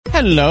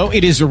Hello,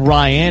 it is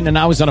Ryan, and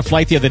I was on a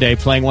flight the other day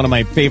playing one of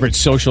my favorite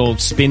social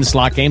spin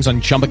slot games on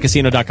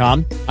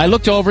ChumbaCasino.com. I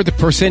looked over at the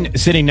person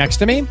sitting next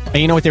to me, and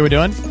you know what they were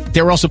doing?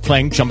 They were also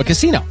playing Chumba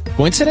Casino.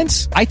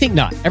 Coincidence? I think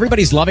not.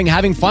 Everybody's loving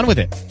having fun with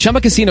it.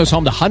 Chumba Casino is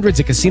home to hundreds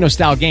of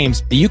casino-style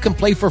games that you can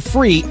play for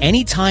free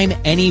anytime,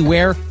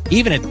 anywhere,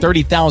 even at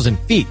 30,000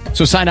 feet.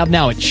 So sign up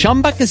now at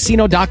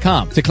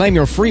ChumbaCasino.com to claim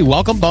your free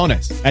welcome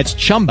bonus. That's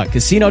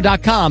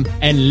ChumbaCasino.com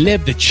and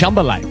live the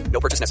Chumba life.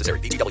 No purchase necessary.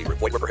 VGW.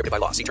 Void where prohibited by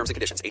law. See terms and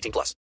conditions. 18+.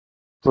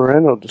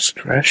 Parental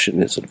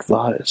discretion is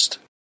advised.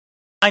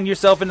 Find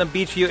yourself in the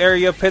Beachview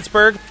area of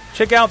Pittsburgh?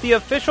 Check out the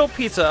official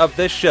pizza of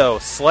this show,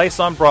 Slice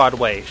on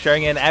Broadway,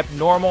 sharing an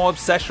abnormal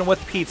obsession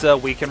with pizza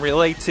we can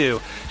relate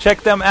to. Check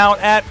them out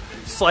at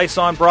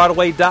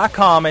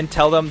sliceonbroadway.com and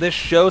tell them this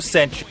show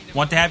sent you.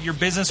 Want to have your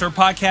business or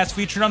podcast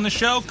featured on the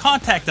show?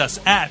 Contact us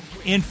at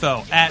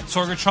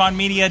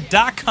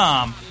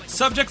info@sorgatronmedia.com.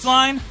 Subject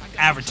line,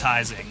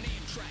 advertising.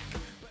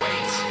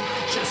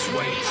 Just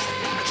wait,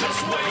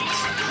 just wait,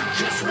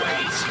 just wait, just wait.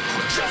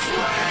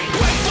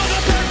 Wait for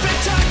the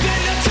perfect time,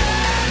 then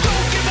attack.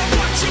 Don't give up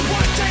what you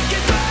want, take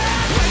it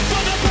back. Wait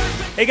for the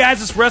perfect. Hey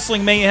guys, it's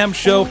Wrestling Mayhem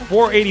Show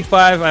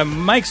 485. I'm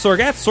Mike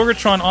Sorg at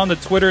Sorgatron on the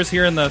Twitters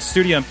here in the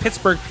studio in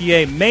Pittsburgh,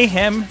 PA.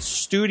 Mayhem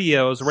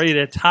Studios, ready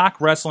to talk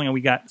wrestling, and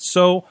we got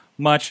so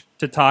much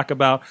to talk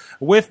about.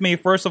 With me,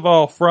 first of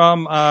all,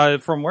 from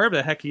wherever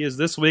the heck he is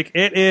this week,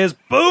 it is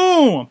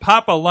boom,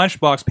 Papa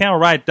Lunchbox,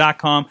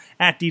 panelriot.com,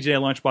 at DJ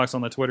Lunchbox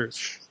on the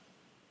Twitters.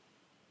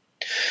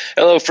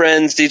 Hello,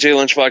 friends. DJ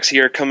Lunchbox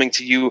here, coming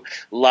to you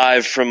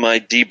live from my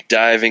deep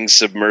diving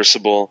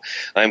submersible.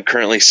 I'm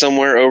currently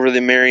somewhere over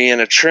the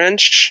Mariana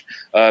Trench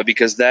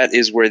because that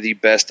is where the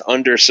best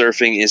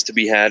undersurfing is to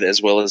be had,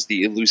 as well as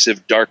the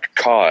elusive dark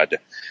cod.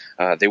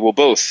 They will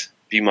both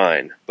be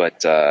mine,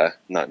 but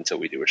not until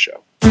we do a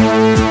show. Oops,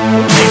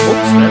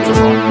 that's a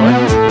wrong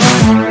button.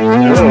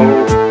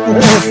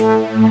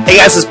 Hey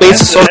guys, it's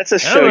Bates. So That's a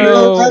show.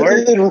 You're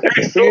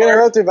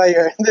interrupted by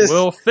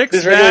We'll fix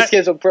this regular that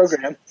scheduled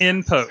program.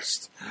 in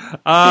post.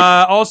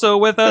 Also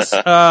with us,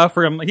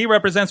 he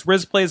represents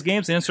Riz Plays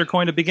Games and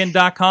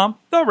InsertCoinToBegin.com.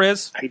 The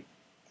Riz.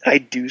 I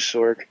do,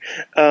 Sorg.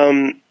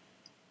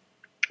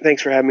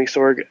 Thanks for having me,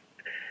 Sorg.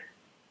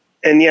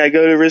 And yeah, I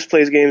go to Riz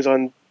Plays Games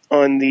on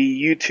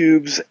the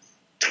YouTubes,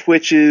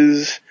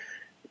 Twitches,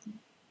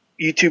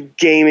 YouTube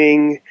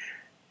Gaming,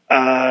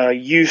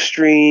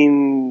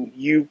 Ustream,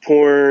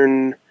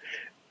 Uporn,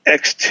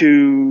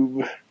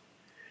 Xtube,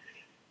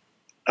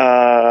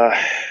 a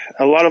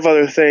lot of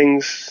other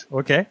things.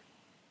 Okay.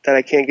 That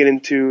I can't get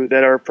into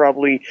that are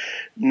probably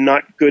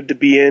not good to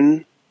be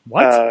in.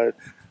 What? I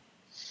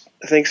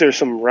think there's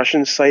some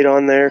Russian site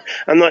on there.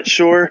 I'm not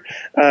sure.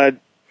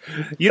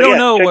 You don't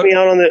know check what me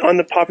out on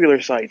the popular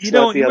sites. you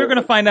don't. We're going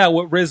to find out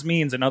what Riz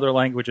means in other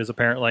languages.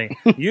 Apparently,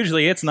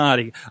 usually it's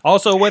naughty.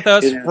 Also with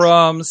us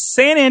from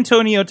San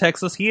Antonio,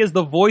 Texas, he is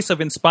the voice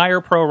of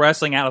Inspire Pro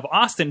Wrestling out of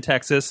Austin,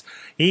 Texas.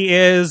 He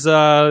is,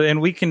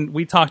 and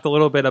we talked a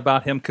little bit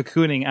about him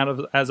cocooning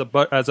as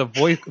a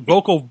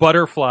vocal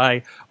butterfly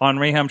on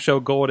Mayhem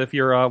Show Gold. If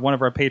you're one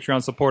of our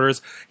Patreon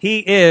supporters, he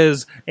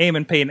is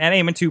Eamon Payton at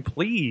Eamon2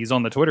 Please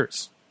on the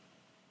Twitters.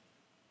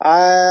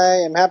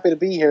 I am happy to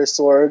be here,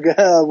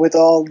 Sorg, with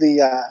all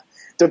the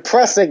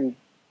depressing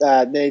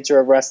nature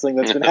of wrestling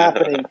that's been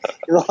happening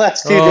in the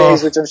last few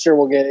days, which I'm sure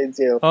we'll get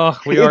into. Oh,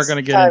 we are going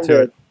to get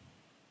into it.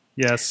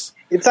 Yes.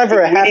 It's time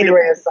for a happy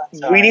ray of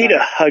sunshine. We need to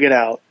hug it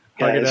out.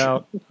 Hug it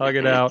out. Hug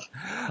it out.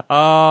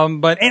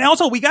 And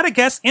also we got a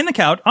guest on the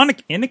couch.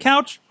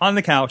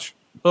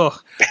 Ugh.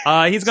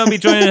 He's going to be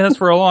joining us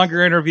for a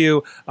longer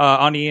interview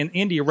on the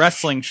Indie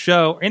Wrestling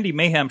Show, Indie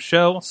Mayhem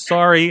Show.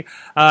 Sorry.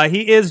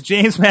 He is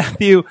James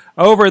Matthew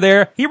over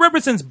there. He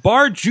represents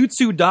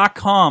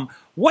barjutsu.com.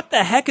 What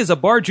the heck is a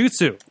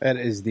barjutsu? That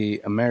is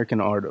the American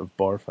art of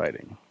bar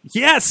fighting.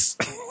 Yes.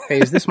 Hey,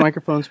 is this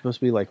microphone supposed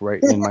to be like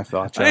right in my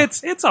thought track?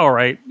 It's all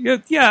right. Yeah,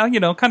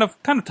 kind of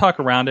talk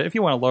around it. If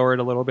you want to lower it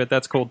a little bit,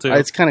 that's cool too.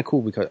 It's kind of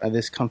cool because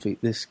this comfy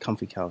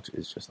couch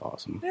is just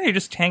awesome. Yeah, you're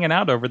just hanging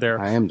out over there.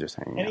 I am just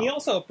hanging out. And he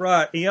also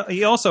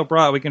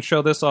brought. We can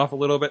show this off a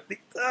little bit. The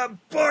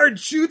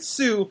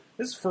barjutsu.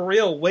 This is for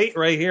real weight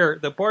right here.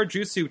 The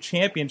barjutsu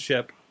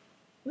championship.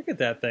 Look at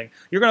that thing.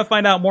 You're going to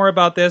find out more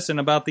about this and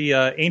about the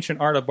ancient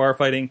art of bar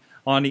fighting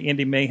on the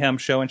Indie Mayhem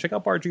Show. And check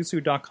out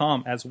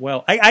barjutsu.com as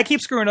well. I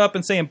keep screwing up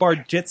and saying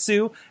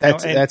barjitsu.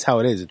 That's how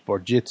it is. It's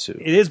barjitsu.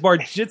 It is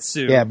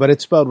barjitsu. Yeah, but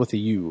it's spelled with a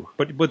U.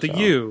 But with the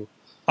U.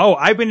 Oh,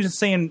 I've been just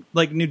saying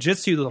like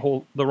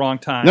nujitsu the wrong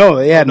time.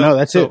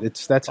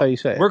 That's how you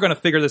say it. We're going to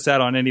figure this out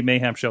on Indie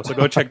Mayhem Show, so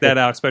go check that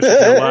out, especially if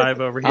you're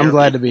live over here. I'm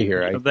glad to be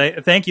here.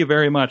 Thank you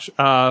very much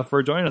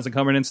for joining us and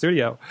coming in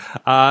studio.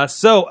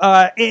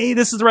 Hey,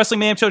 this is the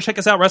Wrestling Mayhem Show. Check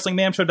us out,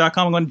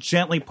 WrestlingMayhemShow.com. I'm going to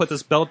gently put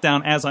this belt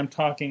down as I'm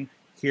talking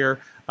here.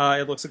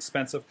 It looks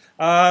expensive.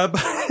 And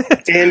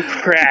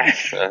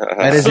crash.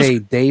 That is a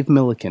Dave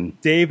Milliken.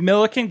 Dave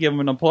Milliken, give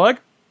him a plug.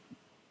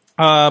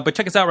 But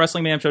check us out,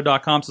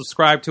 WrestlingMayhemShow.com.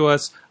 Subscribe to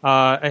us.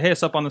 Hit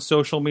us up on the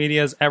social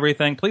medias,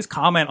 everything. Please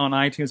comment on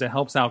iTunes. It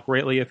helps out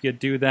greatly if you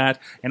do that.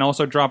 And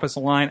also drop us a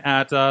line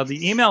at the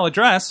email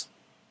address.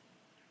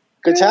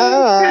 Good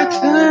times.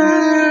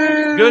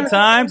 Good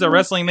times at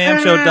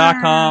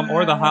WrestlingMayhemShow.com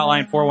or the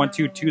hotline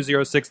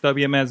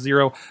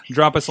 412-206-WMS0.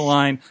 Drop us a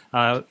line.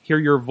 Hear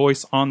your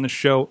voice on the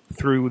show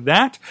through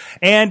that.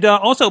 And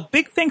also,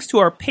 big thanks to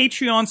our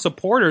Patreon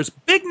supporters.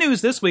 Big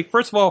news this week.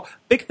 First of all,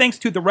 big thanks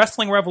to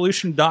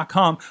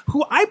TheWrestlingRevolution.com,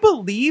 who I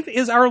believe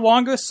is our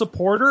longest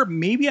supporter.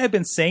 Maybe I've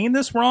been saying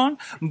this wrong,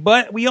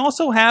 but we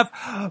also have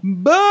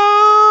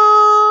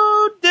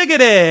Bo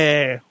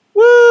Diggity.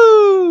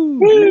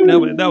 Woo!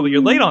 No,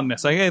 you're late on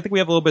this. I think we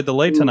have a little bit of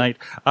delay tonight.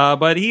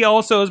 But he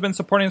also has been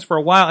supporting us for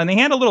a while. And they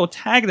had a little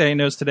tag that I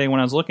noticed today when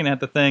I was looking at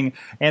the thing.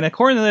 And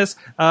according to this,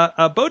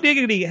 Bo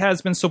Diggity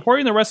has been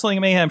supporting the Wrestling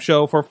Mayhem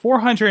show for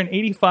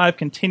 485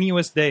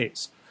 continuous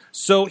days.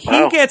 So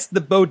he gets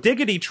the Bo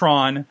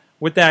Diggity-tron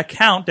with that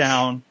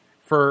countdown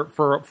for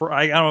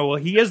I don't know. Well,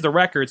 he is the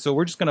record, so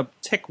we're just going to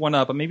tick one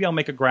up, and maybe I'll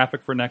make a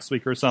graphic for next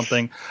week or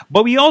something.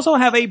 But we also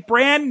have a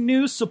brand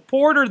new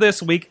supporter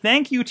this week.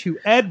 Thank you to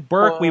Ed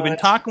Burke. We've been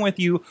talking with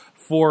you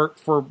for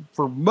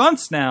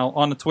months now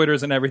on the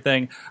Twitters and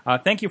everything.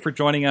 Thank you for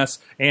joining us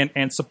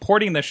and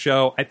supporting the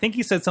show. I think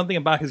he said something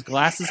about his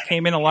glasses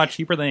came in a lot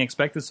cheaper than he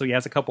expected, so he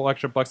has a couple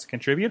extra bucks to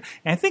contribute.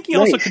 And I think he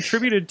also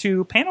contributed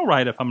to Panel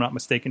Ride, if I'm not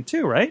mistaken,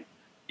 too, right?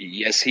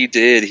 Yes, he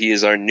did. He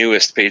is our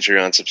newest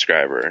Patreon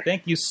subscriber.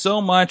 Thank you so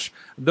much.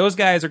 Those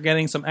guys are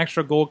getting some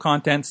extra gold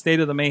content,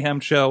 State of the Mayhem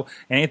show,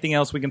 and anything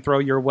else we can throw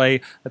your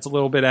way that's a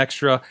little bit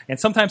extra. And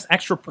sometimes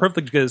extra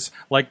privileges,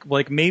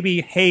 like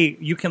maybe, hey,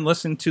 you can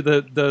listen to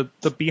the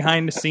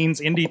behind-the-scenes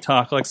indie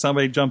talk like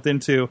somebody jumped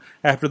into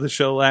after the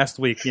show last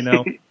week, you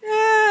know.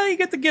 You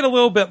get to get a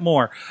little bit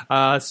more.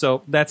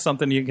 So that's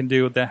something you can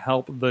do to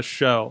help the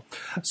show.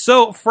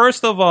 So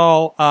first of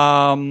all,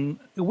 there's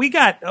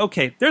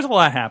a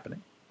lot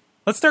happening.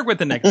 Let's start with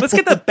the negative. Let's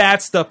get the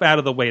bad stuff out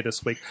of the way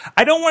this week.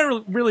 I don't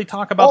want to really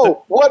talk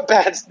about what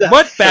bad stuff?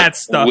 What bad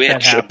stuff Which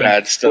that happened.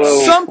 bad stuff?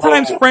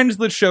 Sometimes friends of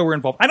the show were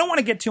involved. I don't want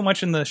to get too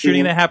much in the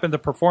shooting that happened at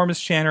the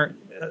Performance Center.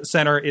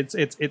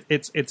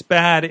 It's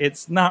bad.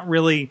 It's not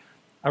really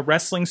a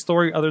wrestling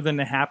story other than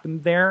it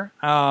happened there.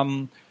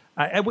 I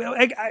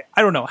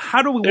don't know.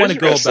 How do we want to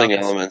go about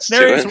this?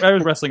 There's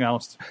wrestling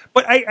elements.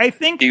 But I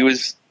think... He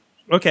was...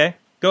 Okay,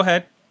 go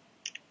ahead.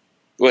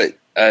 What?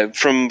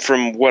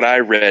 From what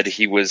I read,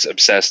 he was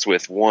obsessed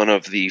with one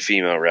of the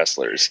female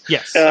wrestlers.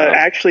 Yes.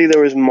 Actually,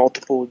 there was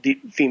multiple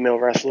female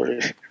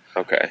wrestlers.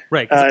 Okay.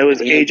 Right. It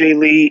was AJ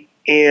Lee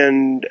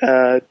and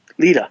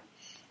Lita.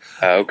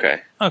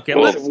 Okay. Okay.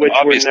 Well, which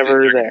were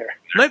never there.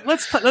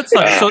 Let's talk.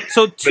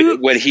 So two.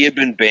 But he had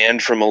been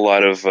banned from a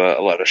lot of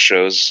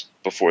shows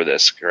before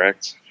this,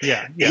 correct?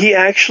 Yeah. He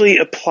actually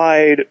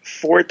applied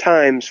 4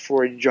 times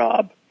for a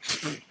job.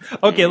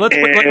 Okay, let's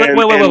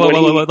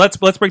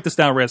break this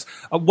down, Riz.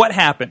 What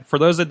happened? For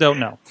those that don't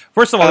know,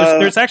 first of all,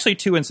 there's actually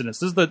 2 incidents.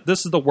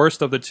 This is the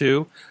worst of the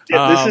 2.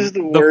 Yeah, this is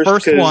the worst. The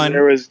first one,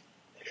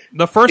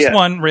 the first Yeah.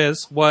 one,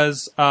 Riz,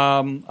 was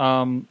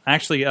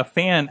actually a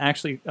fan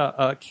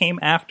came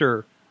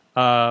after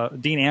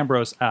Dean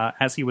Ambrose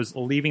as he was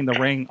leaving the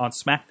ring on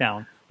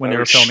SmackDown when they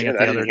were filming it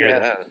the other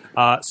day.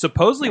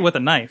 Supposedly with a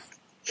knife.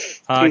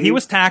 He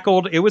was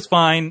tackled. It was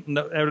fine.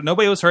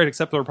 Nobody was hurt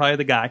except for probably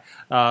the guy,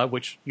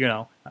 which, you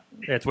know,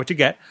 it's what you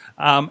get.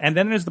 And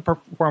then there's the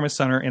Performance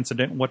Center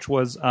incident, which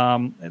was,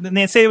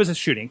 they say it was a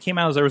shooting. It came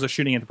out as there was a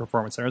shooting at the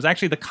Performance Center. It was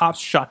actually the cops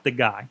shot the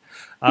guy.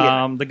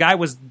 The guy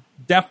was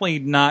definitely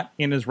not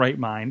in his right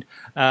mind.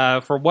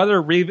 For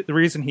whatever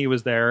reason he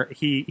was there,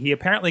 he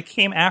apparently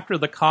came after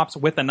the cops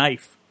with a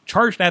knife,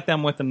 charged at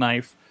them with a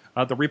knife.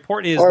 The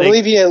report is... Or I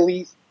believe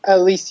he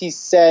at least he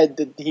said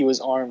that he was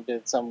armed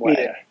in some way.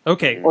 Yeah.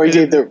 Okay. Or he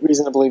gave the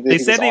reason to believe that they he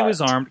was said armed. he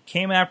was armed,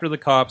 came after the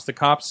cops. The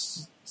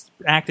cops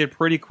acted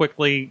pretty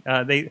quickly.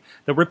 The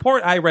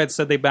report I read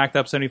said they backed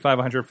up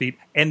 7,500 feet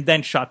and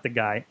then shot the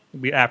guy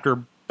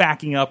after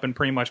backing up and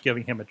pretty much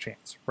giving him a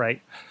chance,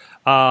 right?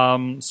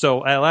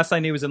 So last I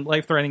knew he was in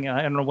life-threatening.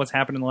 I don't know what's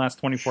happened in the last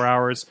 24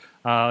 hours.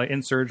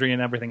 In surgery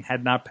and everything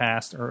had not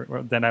passed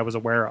or that I was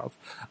aware of.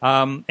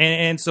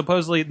 And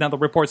supposedly, now the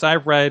reports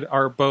I've read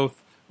are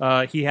both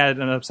he had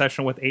an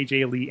obsession with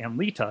AJ Lee and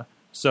Lita.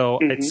 So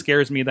it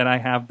scares me that I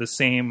have the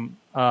same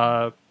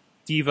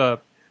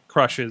diva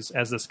crushes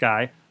as this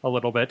guy a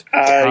little bit.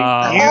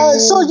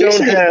 You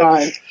should have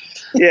mine.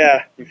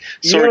 Yeah.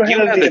 So you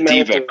had the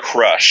diva of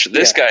crush.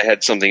 This guy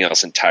had something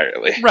else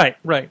entirely. Right.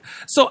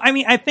 So, I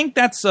mean, I think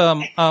that's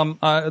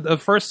the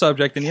first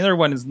subject, and the other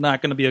one is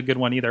not going to be a good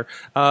one either.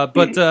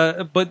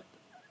 But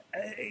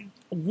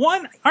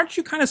one, aren't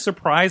you kind of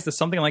surprised that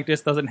something like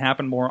this doesn't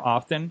happen more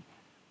often?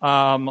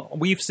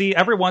 We see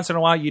every once in a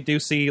while you do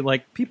see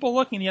like people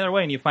looking the other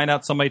way, and you find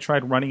out somebody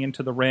tried running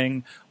into the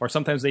ring, or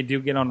sometimes they do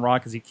get on Raw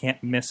because you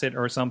can't miss it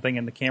or something,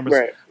 and the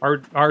cameras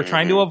are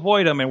trying to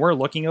avoid them, and we're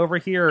looking over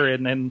here,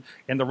 and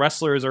the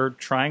wrestlers are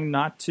trying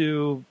not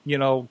to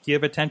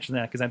give attention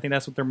to that because I think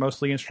that's what they're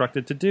mostly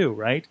instructed to do,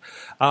 right?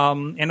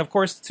 And of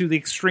course, to the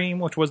extreme,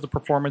 which was the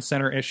Performance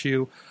Center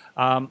issue.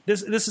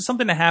 This is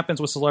something that happens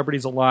with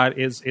celebrities a lot.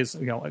 Is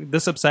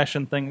this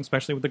obsession thing,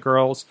 especially with the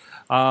girls,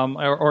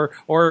 or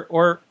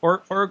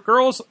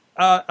girls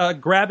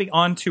grabbing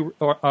onto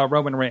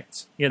Roman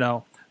Reigns.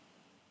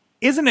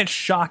 Isn't it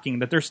shocking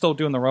that they're still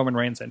doing the Roman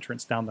Reigns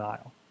entrance down the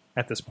aisle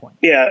at this point?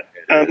 Yeah,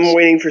 I'm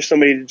waiting for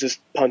somebody to just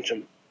punch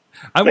him.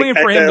 I'm waiting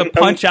for him to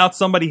punch out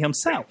somebody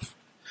himself.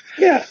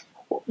 Yeah.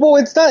 Well,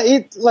 it's not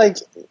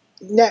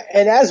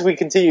and as we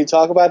continue to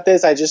talk about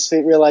this, I just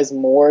realize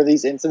more of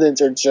these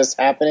incidents are just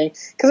happening.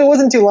 Because it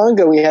wasn't too long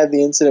ago we had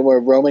the incident where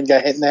Roman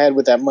got hit in the head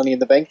with that Money in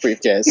the Bank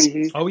briefcase.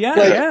 Mm-hmm. Oh, yeah,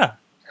 yeah.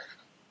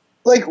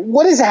 Like,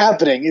 what is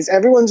happening? Is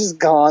everyone just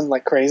gone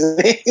like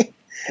crazy?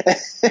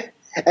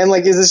 And,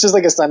 is this just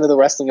like a sign of the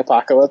wrestling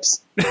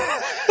apocalypse?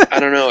 I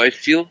don't know. I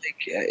feel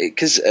like,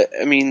 because,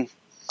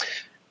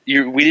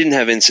 we didn't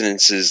have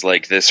incidences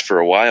like this for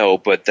a while,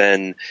 but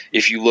then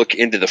if you look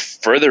into the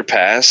further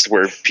past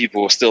where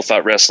people still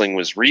thought wrestling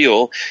was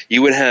real,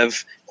 you would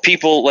have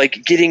people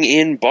getting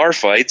in bar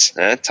fights,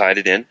 tied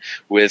it in,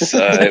 with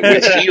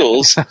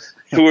heels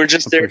who were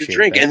just there to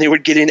drink, and they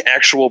would get in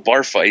actual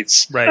bar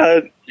fights.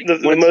 Right.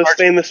 The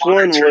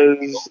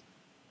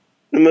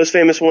most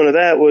famous one of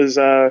that was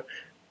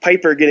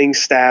Piper getting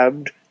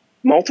stabbed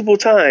multiple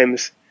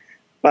times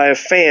by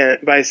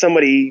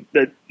somebody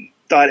that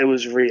thought it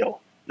was real.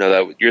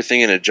 No, you're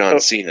thinking of John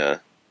Cena.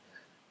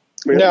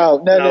 Really?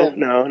 No.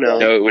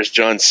 No, it was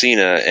John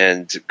Cena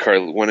and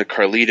one of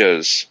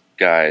Carlito's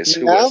guys.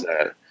 Who was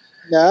that?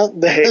 No,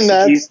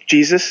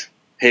 Jesus?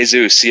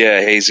 Jesus,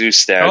 yeah. Jesus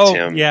stabbed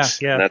him. Yeah.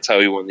 And that's how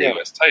he won the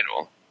U.S.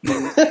 title.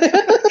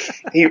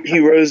 He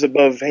rose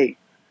above hate.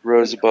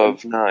 Rose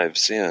above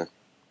knives, yeah.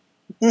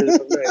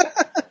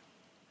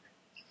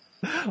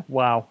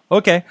 Wow.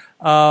 Okay.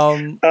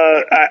 I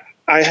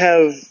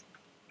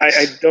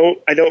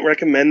don't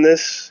recommend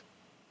this,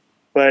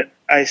 but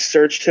I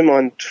searched him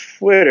on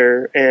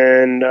Twitter,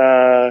 and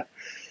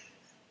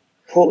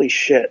holy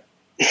shit!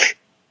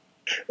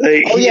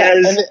 He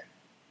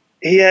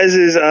has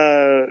his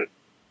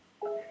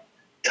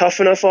Tough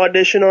Enough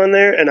audition on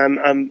there, and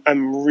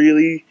I'm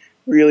really,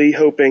 really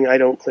hoping I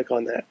don't click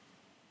on that.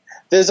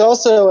 There's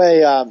also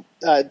a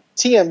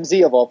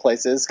TMZ of all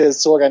places,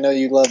 because Sorg, I know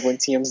you love when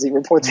TMZ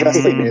reports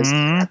wrestling news.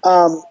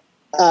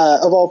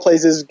 Of all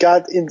places,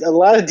 got in a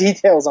lot of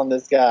details on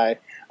this guy,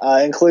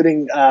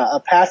 including a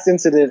past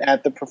incident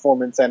at the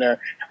Performance Center,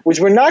 which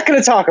we're not going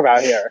to talk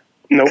about here.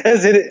 Nope.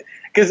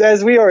 Because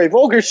as we are a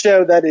vulgar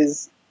show,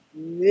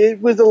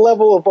 it was a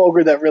level of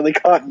vulgar that really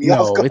caught me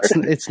off guard.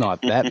 No, it's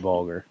not that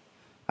vulgar.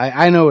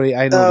 I know what he's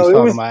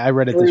talking about. I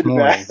read it this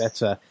morning.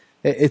 Bad.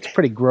 It's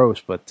pretty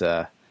gross,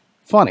 but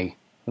funny.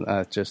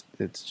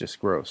 It's just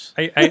gross.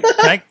 Wait,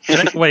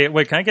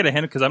 can I get a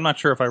hint? Because I'm not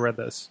sure if I read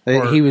this.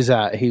 He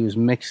was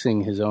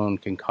mixing his own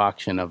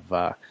concoction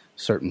of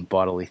certain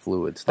bodily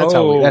fluids. That's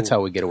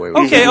how we get away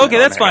with it. Okay,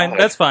 that's fine.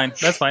 That's fine.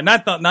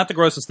 Not the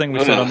grossest thing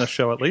we've said on this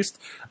show, at least.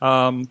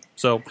 I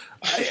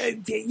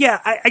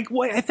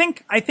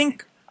think.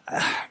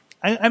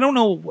 I don't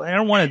know. I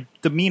don't want to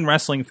demean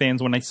wrestling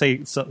fans when I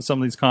say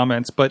some of these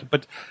comments,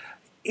 but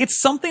it's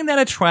something that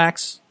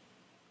attracts.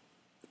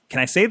 Can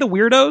I say the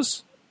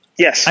weirdos?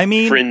 Yes. I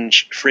mean,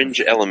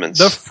 fringe elements.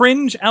 The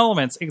fringe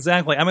elements,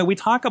 exactly. I mean, we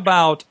talk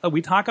about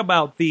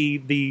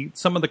the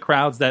some of the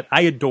crowds that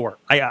I adore.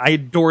 I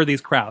adore these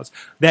crowds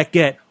that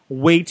get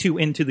way too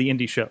into the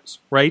indie shows,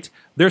 right?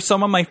 They're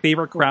some of my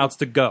favorite crowds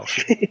to go,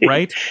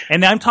 right?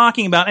 And I'm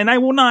talking about, and I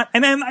will not,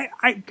 and then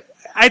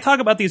I talk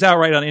about these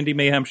outright on Indie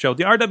Mayhem Show.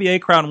 The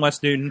RWA crowd in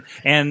West Newton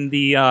and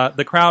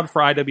the crowd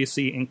for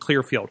IWC in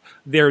Clearfield.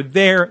 They're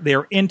there.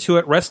 They're into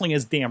it. Wrestling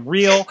is damn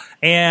real.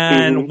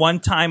 And one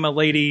time a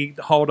lady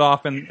hauled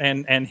off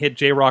and hit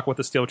J-Rock with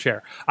a steel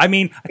chair. I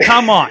mean,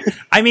 come on.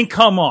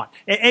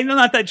 And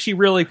not that she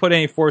really put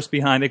any force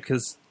behind it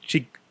because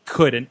she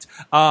couldn't.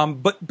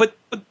 But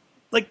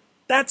like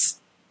that's...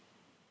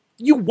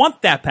 You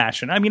want that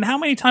passion. I mean, how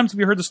many times have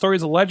you heard the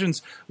stories of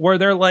legends where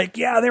they're like,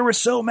 yeah, they were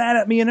so mad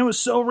at me and it was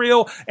so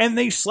real and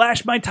they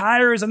slashed my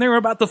tires and they were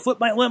about to flip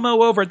my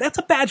limo over. That's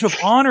a badge of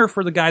honor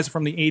for the guys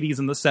from the 80s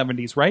and the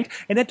 70s, right?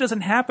 And that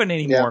doesn't happen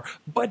anymore. Yeah.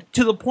 But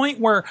to the point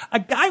where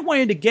a guy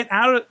wanted to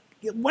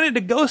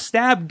go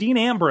stab Dean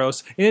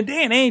Ambrose in a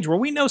day and age where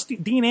we know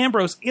Dean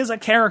Ambrose is a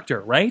character,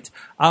 right?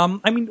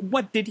 I mean,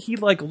 what did he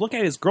look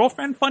at his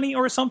girlfriend funny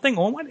or something?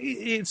 Or what?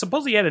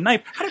 Supposedly he had a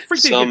knife. How the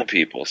freak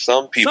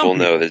some people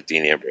know that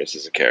Dean Ambrose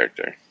is a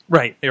character.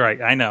 Right.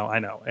 I know.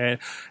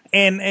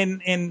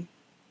 And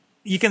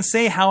you can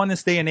say how in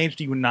this day and age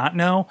do you not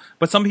know,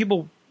 but some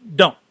people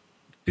don't.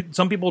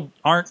 Some people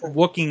aren't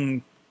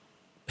looking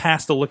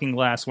past the looking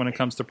glass when it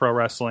comes to pro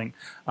wrestling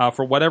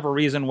for whatever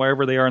reason,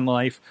 wherever they are in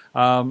life,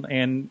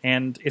 and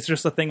it's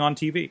just a thing on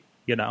TV,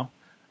 you know.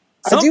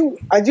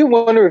 I do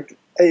wonder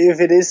if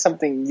it is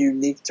something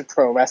unique to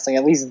pro wrestling,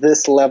 at least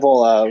this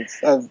level of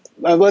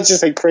let's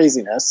just say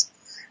craziness.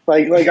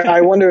 Like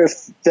I wonder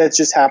if that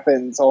just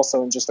happens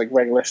also in just like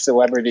regular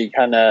celebrity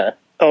kind of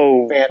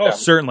fandom. Oh,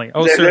 certainly.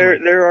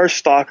 There are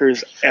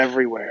stalkers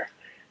everywhere.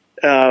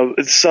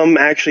 Some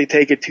actually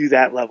take it to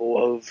that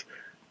level of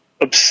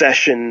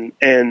obsession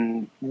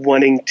and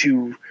wanting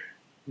to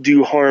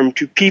do harm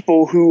to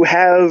people who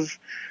have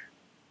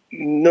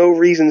no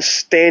reason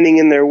standing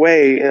in their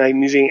way, and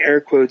I'm using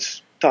air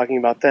quotes talking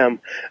about them.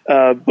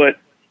 But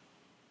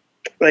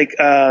like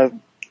I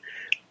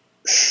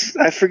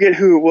forget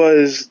who it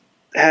was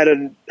had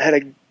a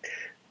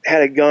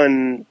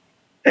gun,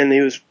 and he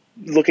was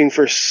looking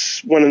for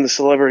one of the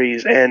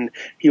celebrities, and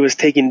he was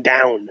taken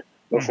down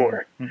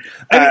before.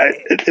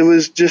 It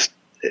was just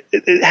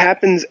it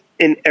happens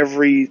in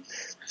every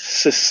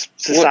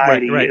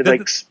society, right.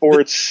 like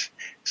sports,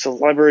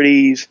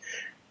 celebrities,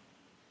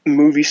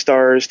 movie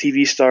stars,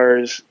 TV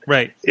stars.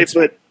 Right.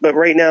 But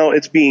right now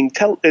it's being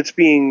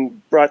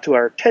brought to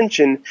our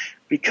attention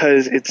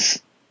because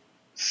it's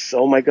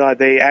oh my God,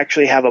 they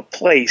actually have a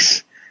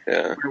place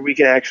where we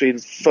can actually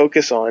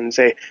focus on and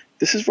say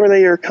this is where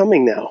they are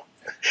coming now.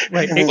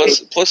 Right.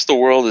 Plus, the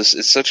world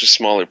is such a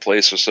smaller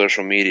place with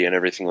social media and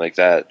everything like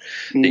that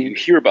that you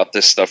hear about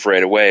this stuff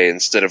right away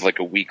instead of like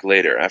a week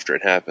later after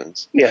it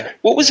happens. Yeah.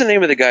 What was the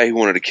name of the guy who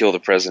wanted to kill the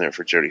president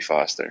for Jodie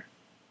Foster?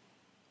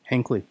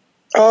 Hinckley.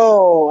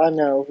 Oh, I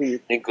know.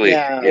 Hinckley.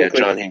 Yeah,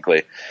 John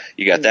Hinckley.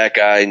 You got that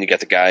guy, and you got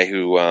the guy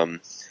who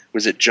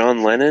was it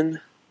John Lennon?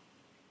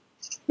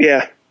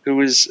 Yeah. Who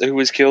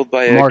was killed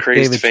by a Mark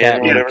crazed David fan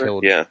Chapman or whatever?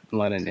 killed Yeah.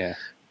 Lennon, yeah.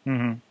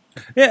 Mm-hmm.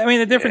 Yeah, I mean,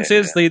 the difference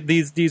is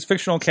these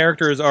fictional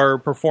characters are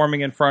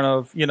performing in front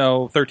of,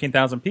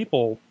 13,000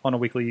 people on a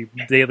weekly,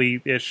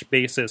 daily-ish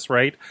basis,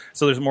 right?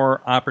 So there's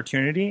more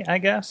opportunity, I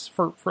guess,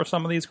 for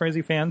some of these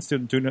crazy fans to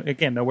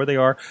again, know where they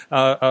are.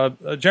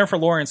 Jennifer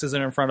Lawrence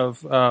isn't in front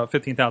of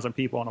 15,000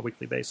 people on a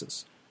weekly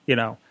basis,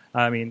 I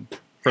mean,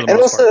 for the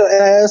most part.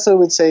 And I also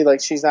would say,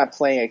 like, she's not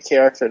playing a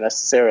character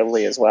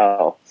necessarily as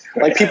well.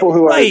 Like, people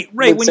who are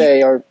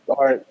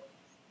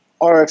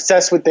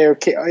obsessed with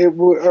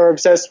are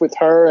obsessed with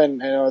her and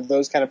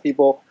those kind of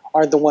people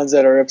aren't the ones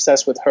that are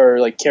obsessed with her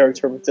like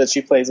character that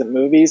she plays in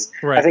movies.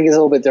 Right. I think it's a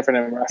little bit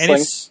different in wrestling.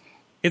 And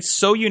it's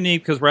so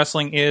unique because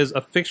wrestling is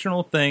a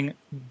fictional thing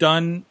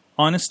done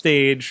on a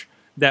stage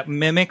that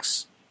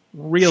mimics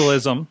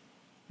realism,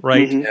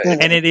 right?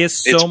 Mm-hmm. And it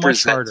is so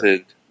much harder.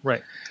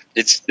 Right.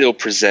 It's still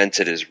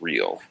presented as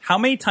real. How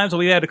many times have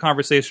we had a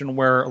conversation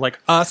where like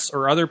us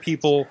or other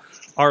people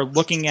are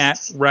looking at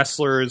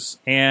wrestlers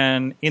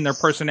and in their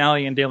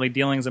personality and daily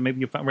dealings, and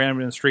maybe you ran them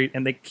in the street,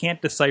 and they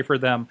can't decipher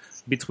them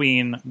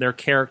between their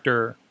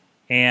character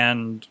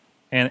and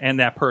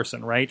that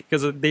person, right?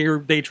 Because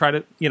they try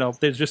to,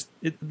 there's just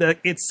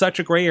it's such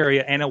a gray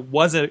area, and it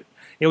was an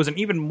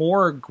even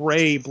more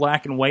gray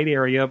black and white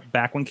area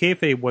back when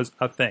kayfabe was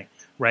a thing,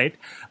 right?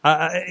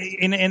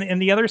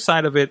 And the other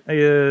side of it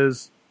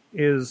is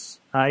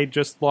I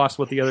just lost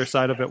what the other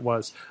side of it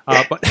was,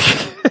 but.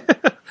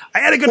 I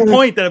had a good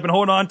point that I've been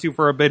holding on to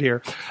for a bit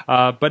here.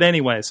 But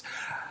anyways,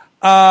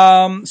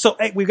 so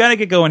hey, we've got to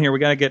get going here. We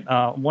got to get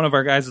one of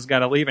our guys has got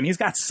to leave, and he's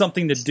got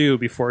something to do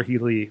before he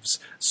leaves.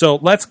 So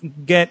let's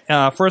get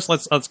first.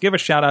 Let's give a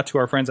shout out to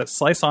our friends at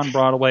Slice on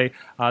Broadway.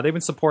 They've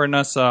been supporting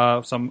us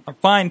some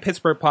fine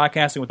Pittsburgh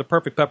podcasting with the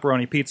perfect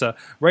pepperoni pizza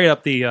right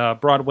up the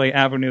Broadway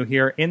Avenue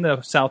here in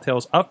the South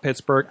Hills of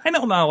Pittsburgh. I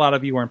know not a lot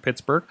of you are in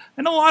Pittsburgh.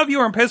 I know a lot of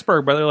you are in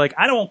Pittsburgh, but they're like,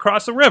 I don't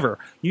cross the river.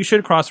 You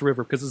should cross the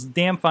river because it's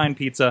damn fine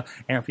pizza.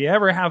 And if you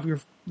ever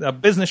have a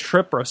business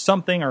trip or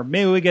something, or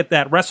maybe we get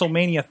that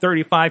WrestleMania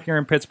 35 here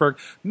in Pittsburgh,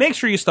 make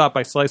sure you stop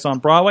by Slice on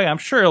Broadway. I'm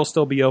sure it'll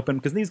still be open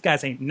because these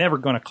guys ain't never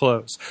going to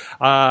close.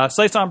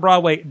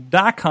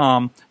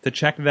 SliceOnBroadway.com to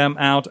check them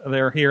out.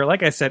 They're here,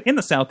 like I said, in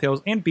the South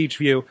Hills, in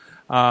Beachview,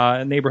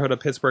 neighborhood of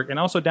Pittsburgh, and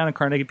also down in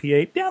Carnegie,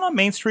 PA, down on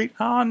Main Street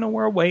on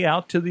our way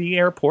out to the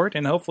airport.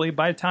 And hopefully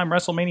by the time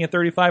WrestleMania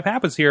 35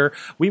 happens here,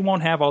 we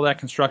won't have all that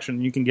construction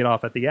and you can get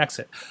off at the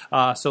exit.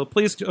 So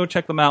please go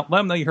check them out. Let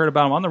them know you heard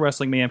about them on the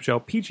Wrestling Mayhem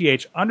Show,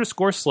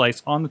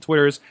 PGH_Slice on the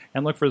Twitters,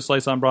 and look for the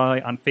Slice on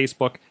Broadway on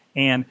Facebook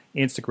and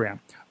Instagram.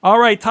 All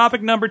right,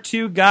 topic number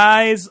 2,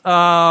 guys.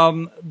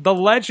 The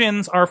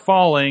legends are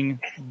falling.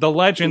 The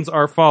legends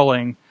are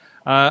falling.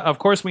 Of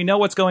course, we know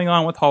what's going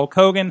on with Hulk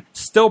Hogan.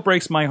 Still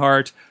breaks my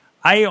heart.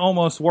 I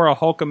almost wore a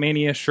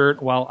Hulkamania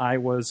shirt while I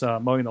was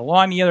mowing the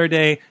lawn the other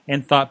day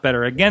and thought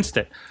better against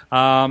it.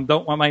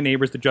 Don't want my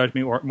neighbors to judge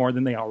me more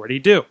than they already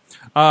do.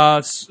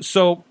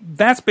 So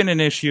that's been an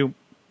issue.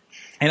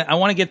 And I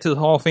want to get to the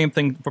Hall of Fame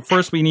thing, but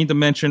first we need to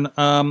mention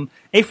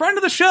a friend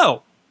of the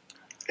show.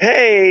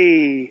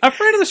 Hey! A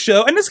friend of the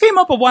show, and this came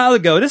up a while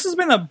ago. This has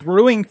been a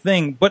brewing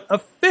thing, but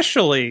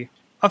officially...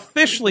 What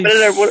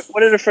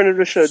did a friend of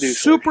the show do?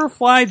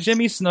 Superfly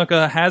Jimmy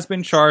Snuka has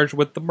been charged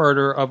with the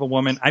murder of a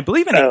woman. I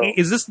believe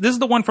this is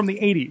the one from the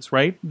 80s,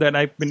 right? That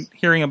I've been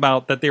hearing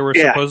about that they were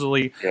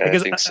supposedly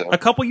because I think so. A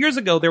couple years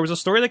ago there was a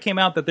story that came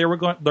out that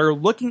they're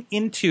looking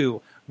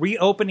into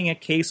reopening a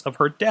case of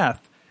her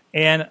death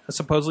and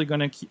supposedly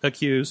going to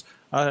accuse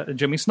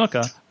Jimmy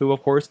Snuka, who,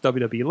 of course,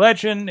 WWE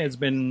legend, has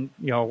been,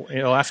 in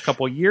the last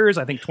couple of years.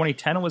 I think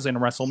 2010 was in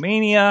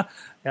WrestleMania,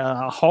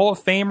 Hall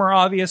of Famer,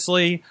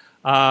 obviously.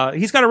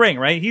 He's got a ring,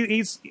 right?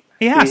 He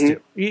has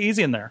to. He's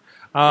in there.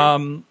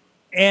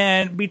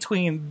 And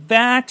between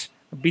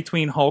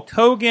Hulk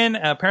Hogan,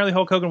 apparently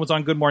Hulk Hogan was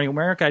on Good Morning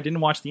America. I didn't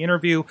watch the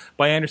interview,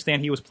 but I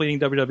understand he was pleading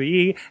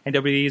WWE, and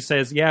WWE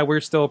says, yeah, we're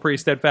still pretty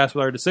steadfast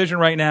with our decision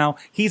right now.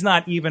 He's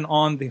not even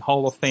on the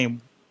Hall of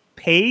Fame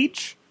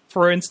page,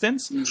 for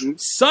instance.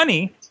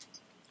 Sonny,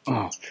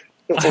 here's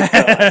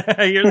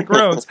the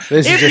groans.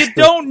 If you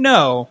don't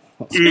know,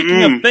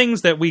 speaking of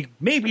things that we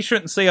maybe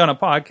shouldn't say on a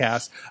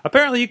podcast,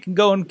 apparently you can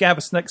go and have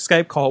a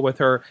Skype call with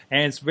her,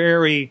 and it's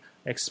very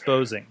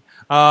exposing.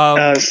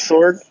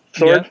 Sword?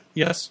 Yeah,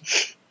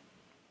 yes.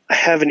 I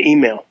have an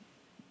email.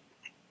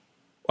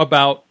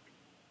 About?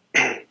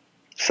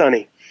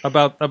 Sonny.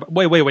 About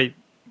wait.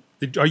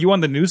 Are you on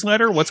the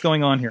newsletter? What's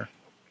going on here?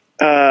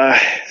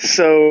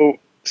 So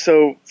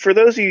for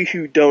those of you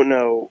who don't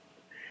know,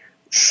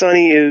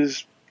 Sonny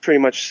is pretty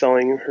much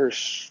selling her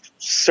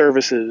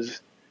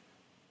services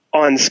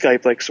on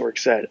Skype, like Sork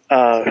said.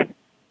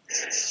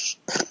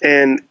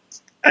 And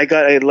I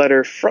got a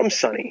letter from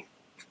Sonny.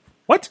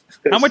 What?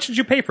 How much did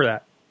you pay for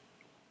that?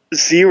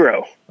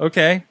 0.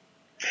 Okay.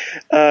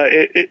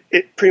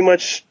 It pretty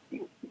much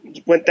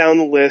went down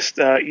the list.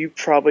 You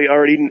probably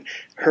already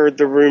heard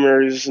the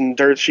rumors and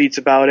dirt sheets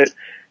about it.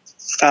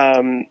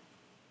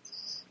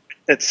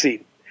 Let's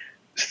see.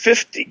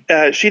 50.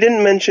 She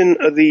didn't mention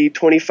the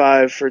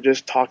 $25 for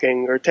just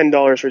talking, or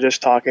 $10 for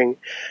just talking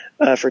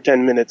for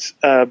 10 minutes.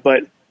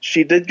 But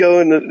she did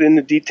go in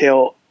the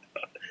detail.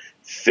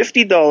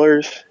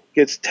 $50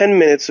 gets 10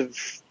 minutes of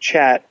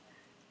chat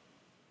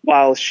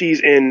while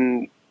she's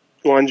in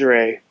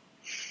lingerie,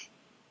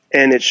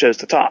 and it shows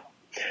the top.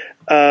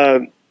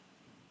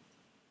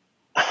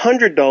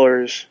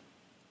 $100,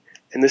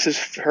 and this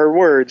is her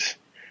words,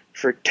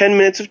 for 10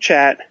 minutes of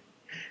chat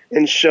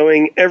and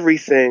showing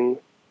everything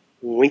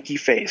winky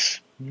face.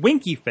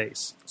 Winky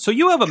face. So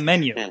you have a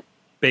menu,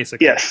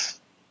 basically. Yes.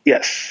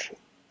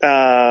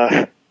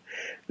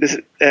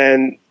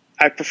 And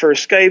I prefer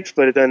Skype,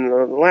 but then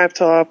on the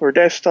laptop or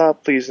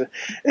desktop, please.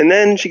 And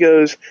then she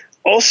goes,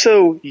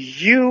 also,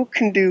 you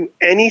can do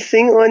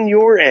anything on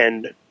your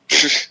end,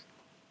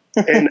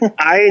 and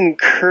I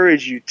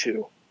encourage you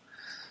to.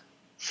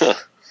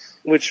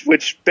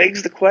 Which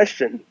begs the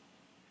question,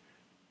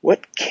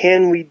 what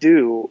can we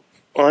do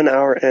on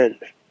our end?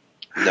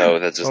 No,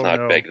 that does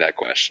not beg that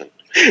question.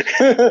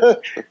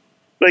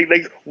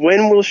 Like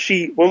when will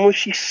she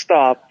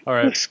stop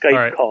the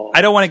Skype call?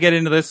 I don't want to get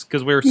into this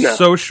because we're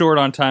so short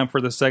on time for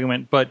this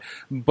segment, but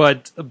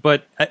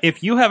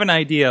if you have an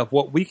idea of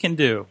what we can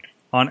do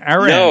on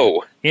our end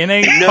in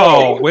a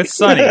call with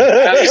Sonny.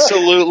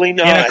 Absolutely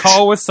not. In a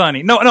call with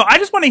Sonny. No, I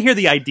just want to hear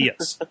the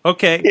ideas.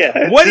 Okay?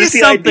 Yeah. What is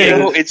something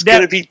No, it's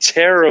going to be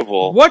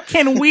terrible. What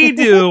can we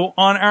do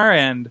on our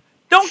end?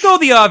 Don't go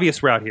the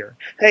obvious route here.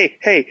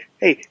 Hey,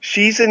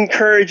 she's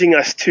encouraging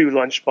us to,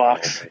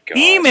 Lunchbox. Oh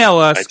email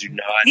us. I do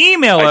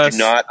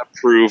not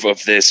approve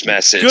of this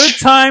message. Good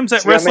times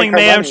at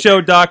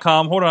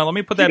WrestlingMayhemShow.com. Hold on, let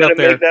me put that up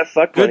there.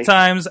 Good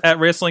times at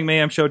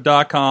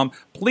WrestlingMayhemShow.com.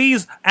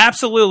 Please,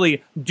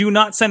 absolutely, do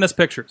not send us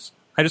pictures.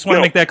 I just want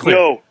to make that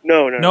clear.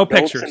 No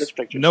pictures. Don't send us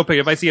pictures. No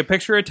picture. If I see a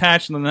picture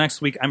attached in the next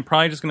week, I'm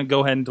probably just going to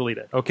go ahead and delete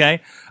it. Okay?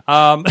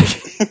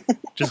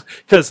 Just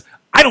because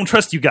I don't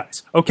trust you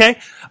guys. Okay?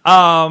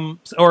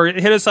 Or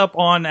hit us up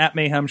on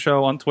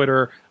 @MayhemShow on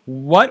Twitter.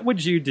 What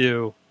would you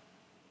do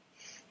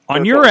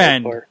on your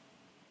end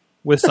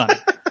with Sonny?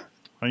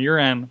 On your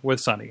end with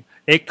Sonny.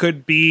 It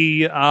could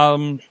be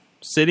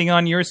sitting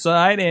on your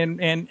side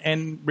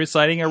and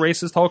reciting a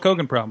racist Hulk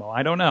Hogan promo.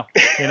 I don't know.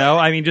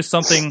 I mean, just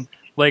something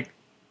like,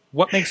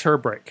 what makes her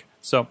break?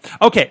 So,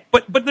 okay,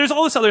 but there's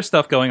all this other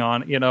stuff going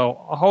on.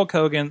 Hulk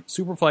Hogan,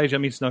 Superfly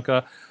Jimmy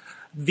Snuka,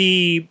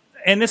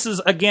 and this is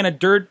again a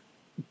dirt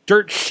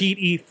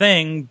sheety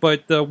thing,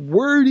 but the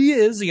word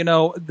is,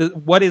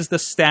 what is the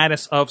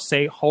status of,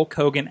 say, Hulk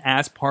Hogan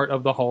as part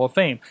of the Hall of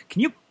Fame?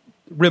 Can you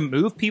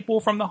remove people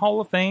from the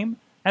Hall of Fame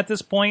at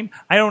this point?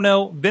 I don't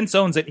know. Vince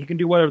owns it. He can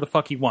do whatever the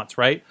fuck he wants,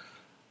 right?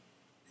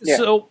 Yeah.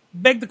 So,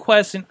 beg the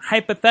question,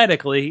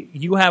 hypothetically,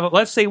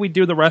 let's say we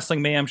do the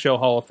Wrestling Mayhem Show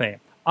Hall of Fame.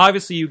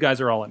 Obviously, you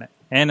guys are all in it,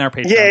 and our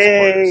Patreon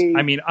supporters.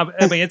 I mean,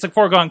 it's a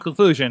foregone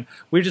conclusion.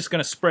 We're just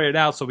going to spread it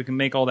out so we can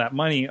make all that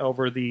money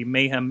over the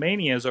Mayhem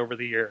Manias over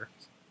the year,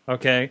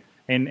 okay?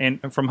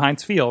 And from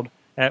Heinz Field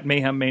at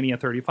Mayhem Mania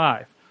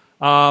 35.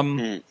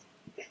 But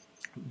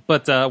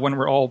when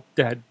we're all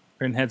dead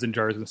and heads in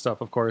jars and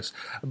stuff, of course.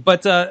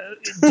 But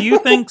do you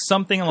think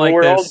something like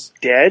we're this? All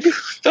dead?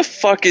 The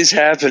fuck is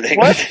happening?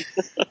 What?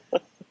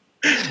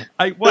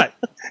 What?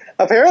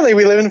 Apparently,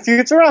 we live in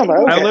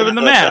Futurama. Okay. I live in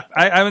the math.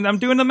 I'm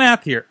doing the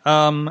math here.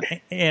 And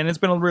it's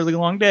been a really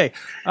long day.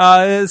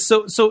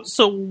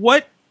 So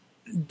what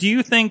do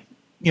you think?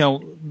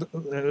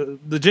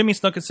 The Jimmy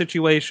Snuka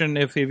situation.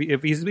 If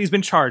he's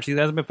been charged, he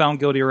hasn't been found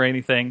guilty or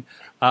anything.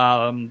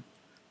 And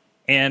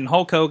and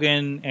Hulk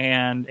Hogan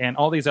and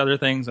all these other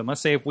things, and let's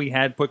say if we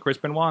had put Chris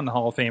Benoit in the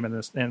Hall of Fame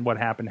and what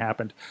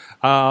happened,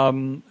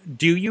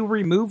 do you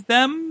remove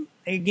them?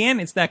 Again,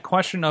 it's that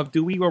question of,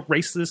 do we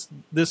erase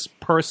this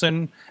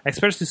person,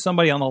 especially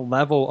somebody on the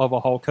level of a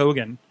Hulk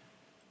Hogan,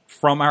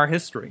 from our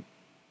history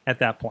at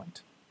that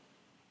point?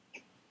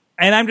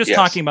 And I'm just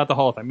talking about the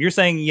Hall of Fame. You're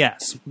saying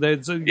yes.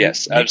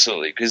 Yes,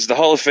 absolutely. Because the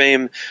Hall of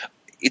Fame,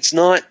 it's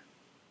not...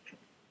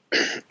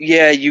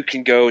 Yeah, you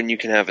can go and you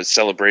can have a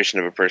celebration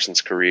of a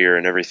person's career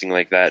and everything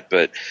like that,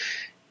 but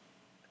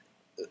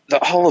the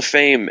Hall of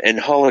Fame and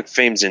Hall of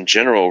Fames in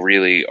general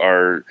really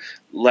are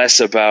less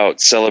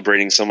about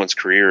celebrating someone's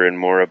career and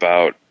more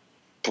about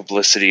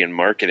publicity and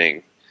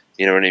marketing.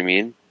 You know what I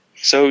mean?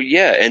 So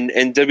yeah, and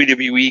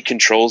WWE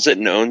controls it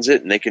and owns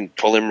it, and they can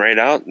pull him right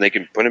out and they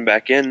can put him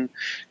back in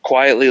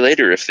quietly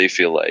later if they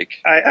feel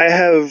like. I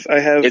have.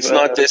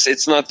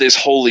 It's not this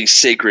holy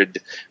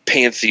sacred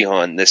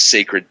pantheon, this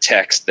sacred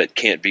text that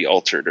can't be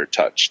altered or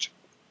touched.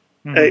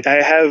 I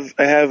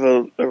have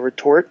a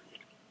retort.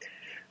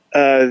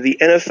 The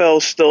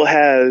NFL still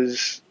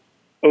has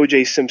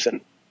O.J. Simpson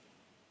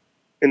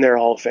in their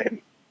Hall of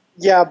Fame.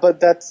 Yeah,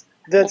 but that's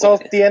all.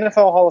 The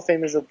NFL Hall of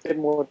Fame is a bit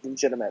more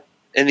legitimate.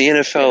 And the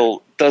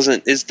NFL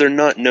they're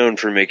not known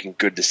for making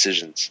good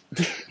decisions.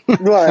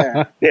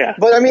 Right. Yeah.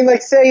 But I mean,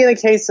 like, say in a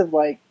case of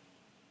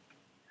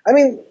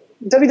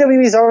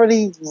WWE's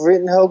already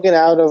written Hogan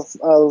out of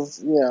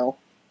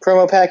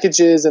promo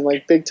packages and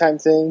like big time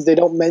things. They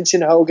don't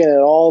mention Hogan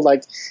at all.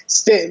 Like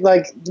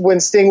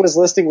when Sting was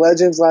listing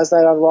legends last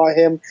night on Raw,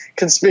 him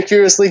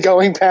conspicuously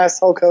going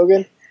past Hulk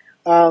Hogan.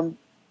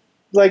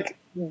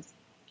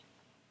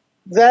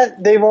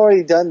 That they've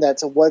already done that.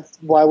 So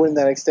why wouldn't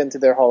that extend to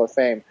their Hall of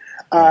Fame?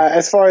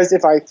 As far as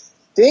if I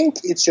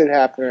think it should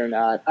happen or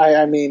not,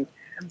 I mean,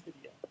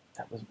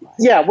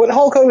 yeah, what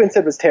Hulk Hogan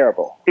said was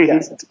terrible. Mm-hmm.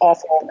 Yes, it's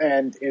awful,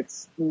 and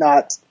it's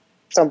not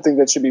something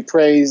that should be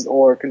praised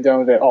or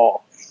condoned at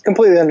all.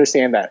 Completely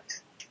understand that.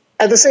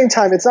 At the same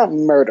time, it's not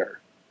murder.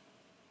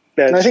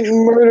 And I think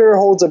murder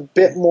holds a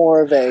bit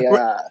more of a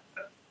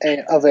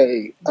good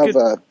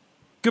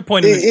point. Good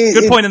point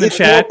in the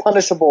chat. More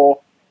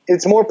punishable.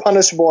 It's more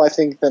punishable, I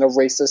think, than a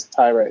racist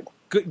tirade.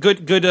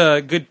 Good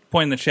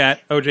point in the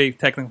chat. OJ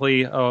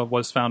technically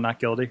was found not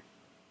guilty.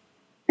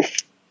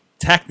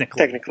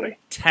 Technically.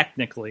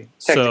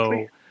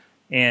 So,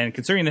 and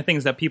considering the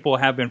things that people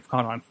have been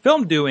caught on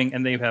film doing,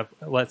 and they have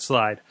let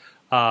slide.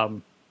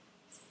 Michael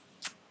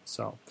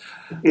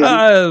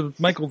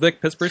Vick,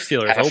 Pittsburgh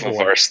Steelers.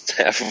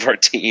 Half of our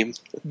team.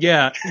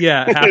 Yeah,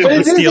 half of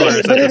the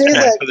Steelers. But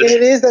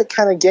it is that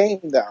kind of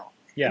game, though.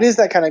 Yeah. It is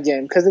that kind of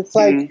game, because it's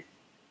like,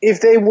 if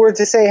they were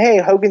to say, hey,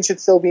 Hogan should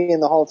still be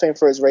in the Hall of Fame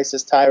for his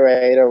racist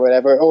tirade or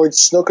whatever, or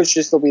Snuka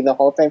should still be in the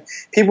Hall of Fame,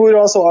 people would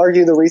also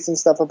argue the recent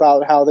stuff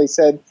about how they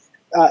said,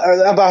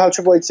 about how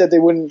Triple H said they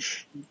wouldn't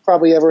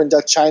probably ever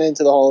induct China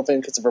into the Hall of Fame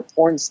because of her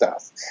porn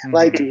stuff.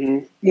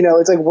 Mm-hmm.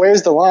 It's like,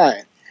 where's the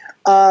line?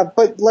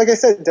 But like I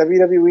said,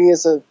 WWE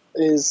is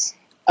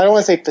I don't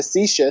want to say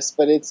facetious,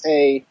 but it's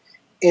a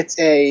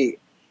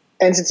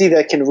entity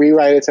that can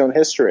rewrite its own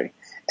history.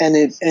 And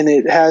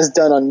it has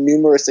done on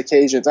numerous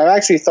occasions. I've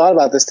actually thought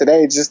about this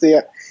today.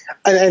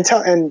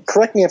 And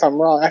correct me if I'm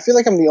wrong. I feel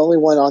like I'm the only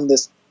one on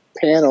this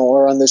panel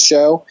or on this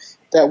show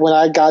that when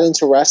I got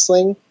into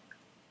wrestling,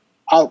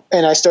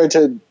 and I started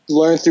to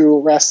learn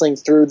through wrestling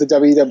through the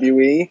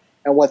WWE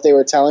and what they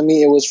were telling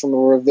me, it was from a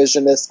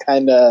revisionist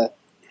kind of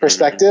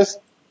perspective.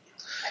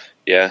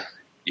 Yeah.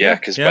 Yeah,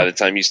 because by the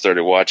time you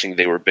started watching,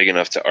 they were big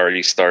enough to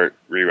already start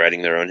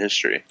rewriting their own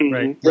history.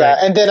 Right. Yeah,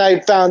 and then I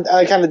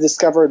kind of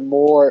discovered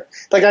more.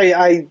 Like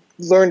I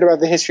learned about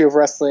the history of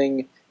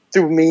wrestling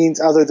through means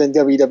other than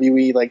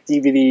WWE, like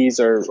DVDs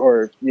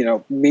or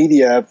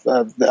media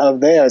of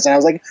theirs, and I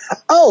was like,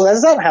 oh,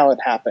 that's not how it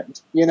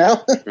happened.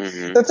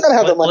 Mm-hmm. That's not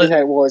how the Monday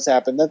Night Wars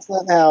happened. That's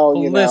not how.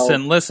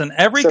 Listen.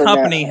 Every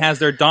company has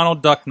their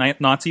Donald Duck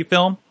Nazi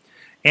film.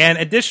 And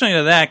additionally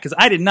to that, because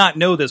I did not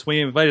know this when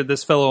you invited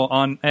this fellow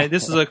on,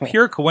 this is a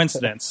pure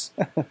coincidence,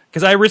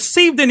 because I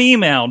received an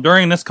email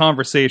during this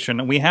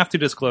conversation, and we have to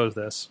disclose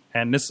this,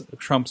 and this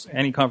trumps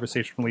any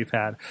conversation we've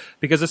had,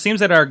 because it seems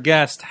that our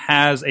guest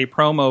has a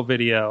promo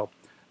video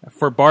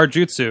for Bar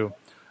Jutsu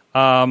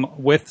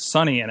with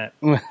Sonny in it.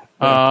 So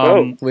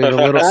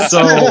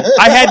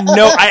I had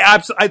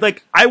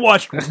I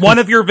watched one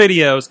of your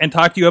videos and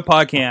talked to you at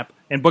PodCamp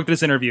and booked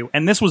this interview,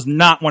 and this was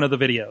not one of the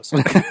videos.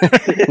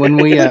 when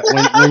you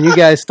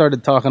guys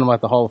started talking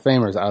about the Hall of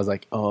Famers, I was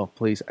like, oh,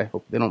 please, I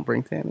hope they don't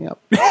bring Tammy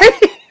up.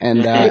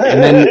 and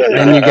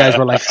then you guys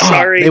were like, oh,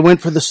 sorry, they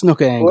went for the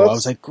Snuka angle. Whoops. I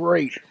was like,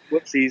 great.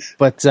 Whoopsies.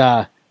 But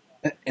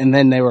and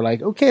then they were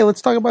like, okay,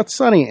 let's talk about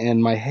Sonny,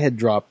 and my head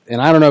dropped.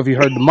 And I don't know if you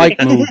heard the mic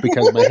move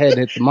because my head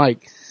hit the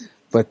mic.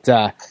 But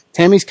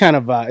Tammy's kind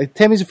of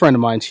Tammy's a friend of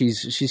mine.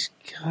 She's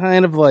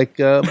kind of like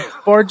a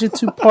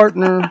Barjitsu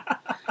partner.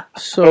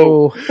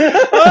 So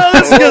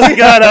this just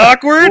got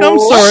awkward. I'm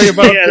sorry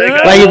about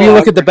that. like if you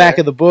look at the back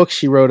of the book,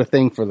 she wrote a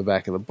thing for the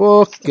back of the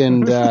book,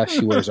 and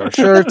she wears our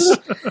shirts.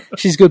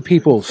 She's good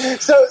people.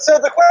 So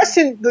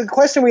the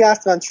question we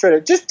asked on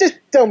Twitter, just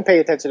don't pay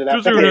attention to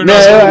that.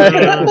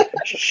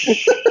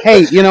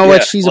 Hey, you know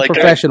what? She's like a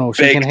professional.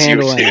 She can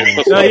handle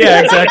anything.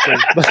 Yeah, exactly.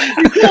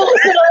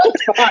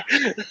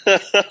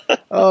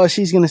 Oh,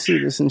 she's gonna see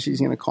this and she's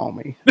gonna call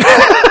me.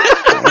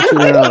 I want you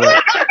to know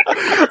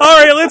that.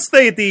 All right, let's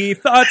state the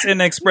thoughts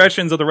and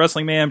expressions of the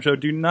Wrestling Mayhem show.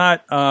 Do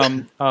not,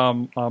 don't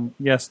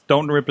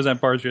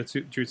represent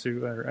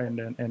Barjitsu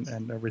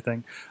and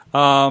everything.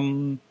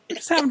 We're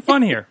just having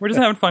fun here. We're just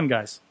having fun,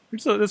 guys.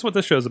 That's what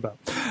this show's about.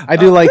 I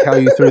do like how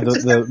you threw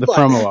the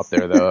promo up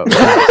there, though.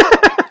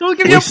 We'll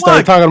give you a We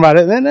plug. started talking about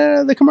it, and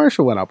then the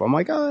commercial went up. I'm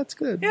like, oh, that's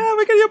good. Yeah,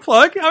 we give you a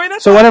plug. I mean,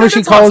 that's So whenever she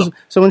that's calls, awesome.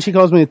 so when she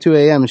calls me at 2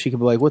 a.m. and she could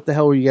be like, "What the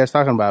hell were you guys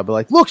talking about?" I'd be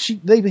like, "Look,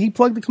 he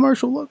plugged the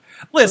commercial. Look."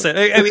 Listen,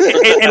 I mean,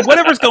 and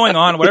whatever's going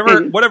on,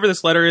 whatever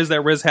this letter is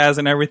that Riz has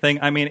and everything.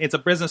 I mean, it's a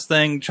business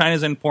thing.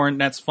 China's important.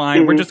 That's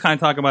fine. We're just kind of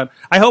talking about.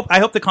 I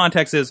hope the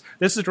context is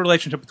this is the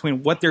relationship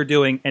between what they're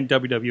doing and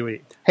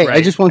WWE. Hey, right?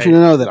 I just want you to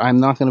know that I'm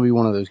not going to be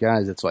one of those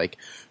guys that's like,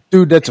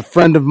 dude, that's a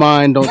friend of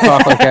mine. Don't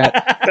talk like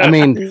that. I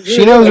mean,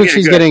 she knows what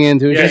she's getting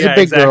into. She's a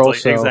big girl.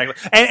 So. Exactly.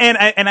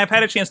 And I've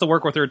had a chance to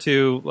work with her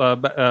too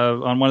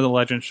on one of the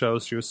Legend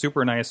shows. She was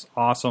super nice,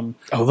 awesome.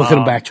 Oh, look at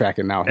him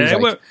backtracking now. He's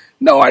and like,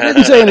 no, I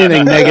didn't say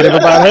anything negative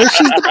about her.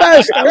 She's the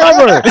best. I love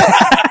her.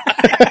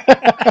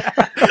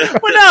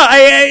 Well, no,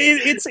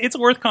 it's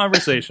worth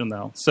conversation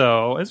though.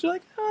 So it's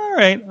like, all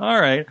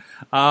right.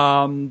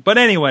 But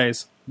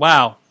anyways,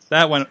 wow,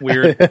 that went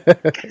weird.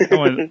 That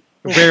went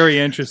very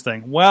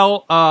interesting.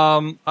 Well,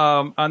 on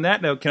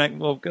that note,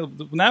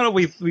 now that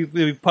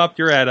we've popped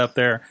your ad up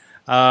there,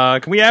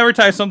 can we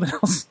advertise something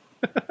else?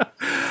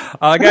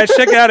 Guys,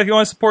 check it out if you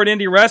want to support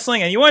indie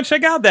wrestling and you want to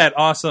check out that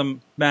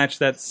awesome match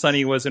that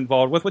Sonny was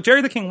involved with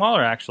Jerry the King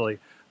Lawler, actually.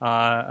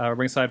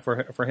 Ringside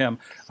for him.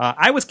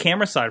 I was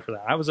camera side for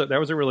that. That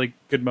was a really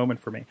good moment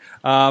for me.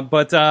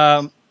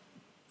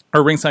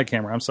 Or ringside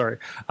camera, I'm sorry.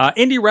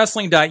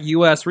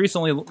 IndieWrestling.us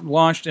recently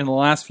launched in the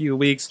last few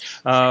weeks.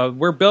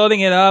 We're building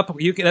it up.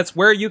 That's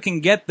where you can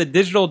get the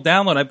digital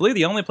download. I believe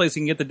the only place you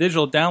can get the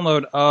digital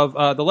download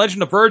of The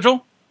Legend of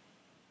Virgil.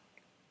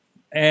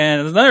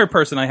 And another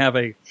person I have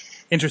a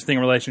interesting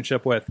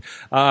relationship with.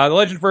 The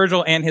Legend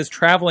Virgil and his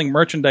traveling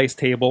merchandise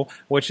table,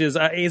 which has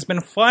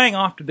been flying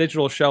off to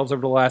digital shelves over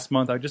the last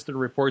month. I just did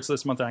reports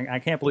this month. I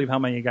can't believe how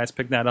many of you guys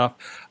picked that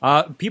up.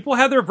 People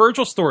have their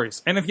Virgil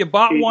stories. And if you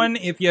bought one,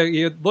 if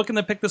you're looking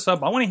to pick this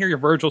up, I want to hear your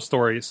Virgil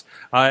stories.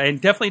 And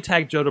definitely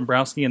tag Joe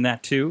Dombrowski in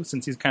that too,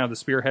 since he's kind of the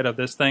spearhead of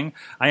this thing.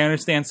 I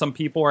understand some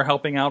people are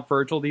helping out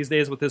Virgil these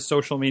days with his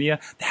social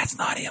media. That's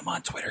not him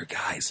on Twitter,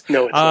 guys.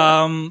 No, it's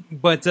not.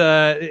 But,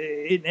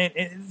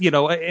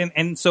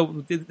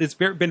 so it's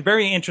been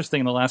very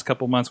interesting in the last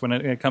couple months when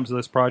it comes to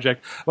this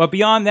project. But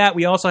beyond that,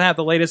 we also have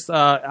the latest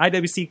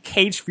IWC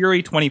Cage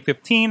Fury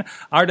 2015,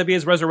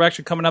 RWA's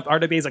Resurrection coming up.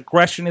 RWA's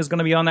Aggression is going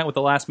to be on that with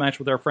the last match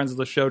with our friends of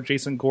the show,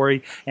 Jason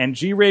Gorey and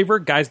G-Raver.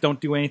 Guys, don't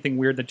do anything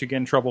weird that you get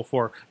in trouble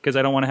for, because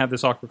I don't want to have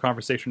this awkward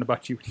conversation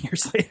about you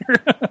years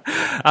later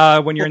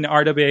when you're in the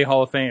RWA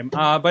Hall of Fame.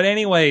 But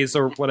anyways,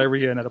 or whatever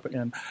you ended up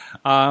in.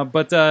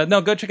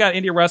 No, go check out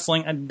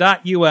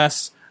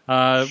IndieWrestling.us.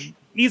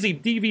 Easy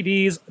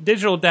DVDs,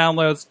 digital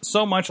downloads,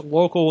 so much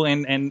local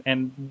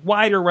and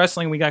wider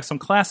wrestling. We got some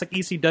classic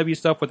ECW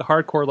stuff with the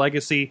Hardcore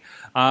Legacy,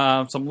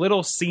 some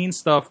little scene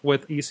stuff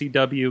with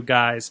ECW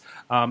guys,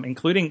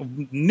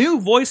 including new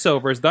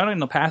voiceovers done in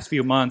the past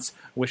few months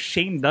with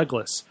Shane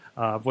Douglas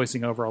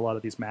voicing over a lot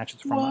of these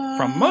matches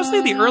from mostly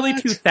the early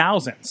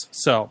 2000s.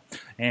 So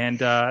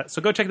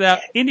go check that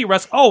out. Indie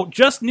Wrestling. Oh,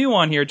 just new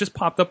on here. Just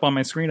popped up on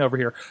my screen over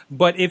here.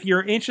 But if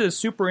you're into the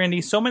Super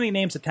Indie, so many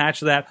names attached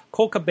to that.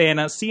 Cole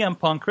Cabana, CM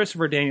Punk,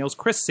 Christopher Daniels,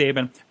 Chris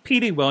Sabin,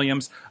 Petey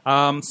Williams,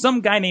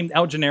 some guy named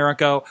El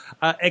Generico,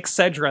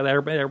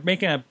 etc. They're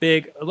making a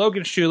big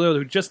Logan Schuler,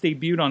 who just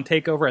debuted on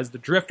TakeOver as the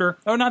Drifter.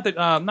 Oh, not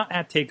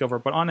at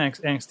TakeOver, but on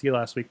NXT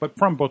last week, but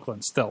from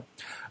Brooklyn still.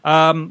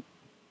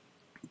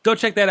 Go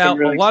check that out.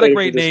 Really a lot of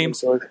great excited for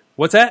this names. one,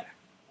 What's that?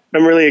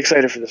 I'm really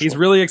excited for this. He's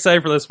one. really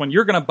excited for this one.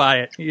 You're going to buy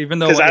it, even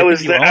though Because I was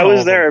think there. you own I all was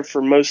of them. there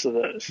for most of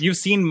those. You've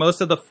seen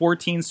most of the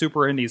 14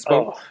 Super Indies. But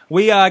Oh.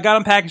 we got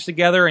them packaged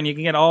together, and you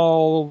can get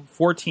all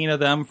 14 of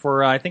them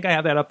for, I think I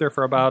have that up there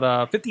for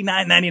about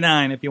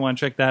 $59.99 if you want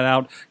to check that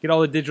out. Get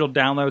all the digital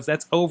downloads.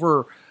 That's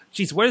over,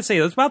 what did it say?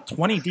 There's about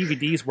 20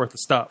 DVDs worth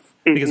of stuff.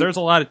 Because there's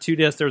a lot of 2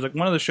 discs. There's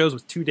one of the shows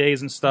with 2 days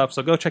and stuff.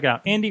 So go check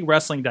out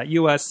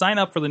IndieWrestling.us. Sign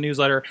up for the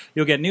newsletter.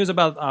 You'll get news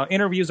about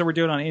interviews that we're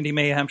doing on Indie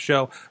Mayhem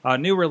Show,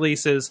 new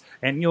releases,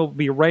 and you'll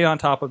be right on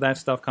top of that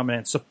stuff coming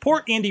in.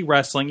 Support Indie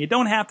Wrestling. You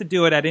don't have to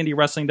do it at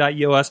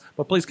IndieWrestling.us,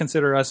 but please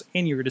consider us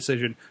in your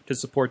decision to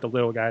support the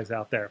little guys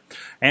out there.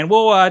 And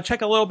we'll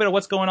check a little bit of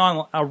what's going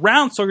on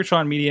around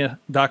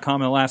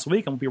SorgatronMedia.com in the last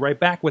week, and we'll be right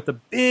back with the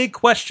big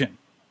question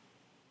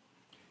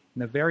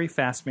in a very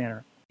fast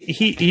manner.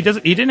 He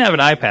didn't have an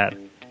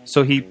iPad,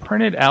 so he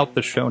printed out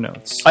the show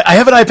notes. I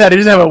have an iPad. I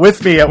didn't have it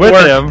with me at With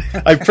work.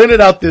 him. I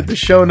printed out the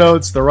show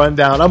notes, the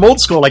rundown. I'm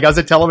old school. Like I was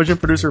a television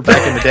producer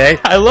back in the day.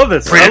 I love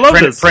this. Print I it, love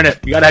print this. It, print it.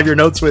 You got to have your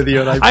notes with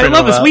you. And I print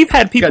love them this. out. We've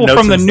had people Got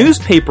from the notes and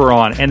newspaper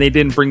on, and they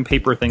didn't bring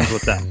paper things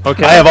with them.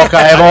 Okay, I have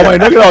all my.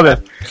 Look at all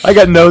this. I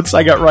got notes.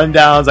 I got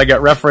rundowns. I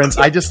got reference.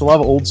 I just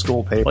love old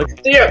school paper.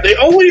 Yeah, they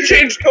only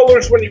changed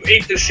colors when you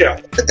ate the shell.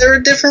 But there were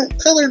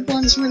different colored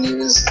ones when you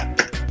was.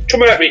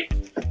 Come at me.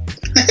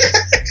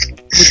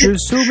 But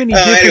there's so many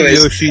different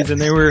anyways. Yoshis,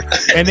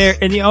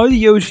 and all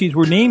the Yoshis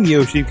were named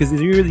Yoshi because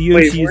you're the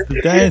Yoshi is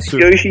the dinosaur.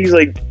 Yoshi's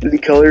like the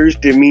colors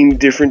they mean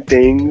different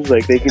things.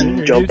 Like they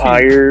can jump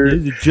higher.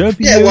 There's a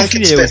jumpy Yeah, one Yoshi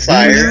can that spit was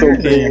fire.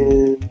 weird,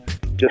 and-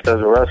 Just as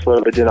a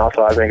wrestler, but then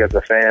also I think as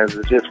a fan,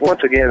 it's just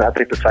once again, I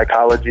think the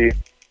psychology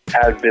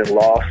has been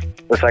lost.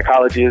 The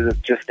psychology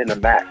isn't just in a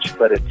match,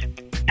 but it's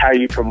how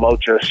you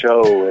promote your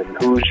show and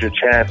who's your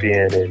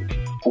champion and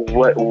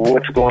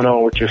what's going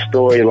on with your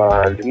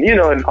storylines and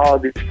and all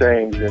these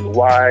things and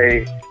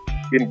why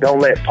you don't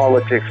let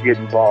politics get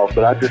involved.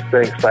 But I just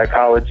think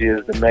psychology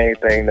is the main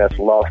thing that's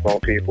lost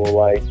on people.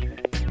 Like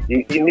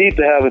you need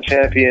to have a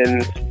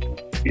champion.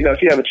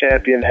 If you have a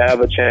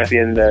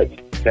champion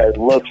that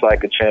looks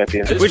like a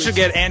champion. We should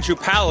get Andrew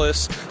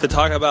Palace to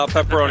talk about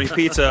pepperoni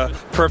pizza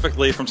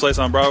perfectly from Slice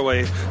on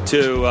Broadway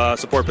to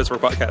support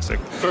Pittsburgh podcasting.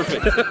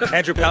 Perfect.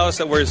 Andrew Palace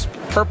that wears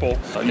purple.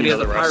 And he has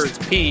a pirate's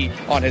pee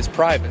on his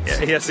privates.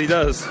 Yes, he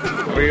does. Look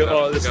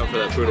out for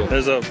that poodle.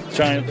 There's a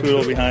giant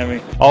poodle behind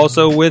me.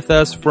 Also with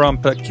us from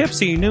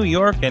Poughkeepsie, New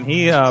York, and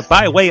he,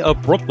 by way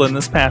of Brooklyn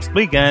this past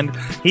weekend,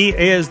 he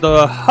is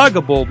the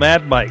huggable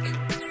Mad Mike.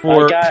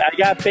 I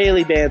got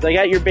Bailey bands. I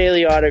got your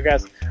Bailey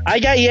autographs. I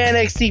got your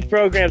NXT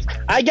programs.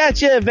 I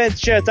got your event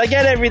shirts. I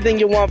got everything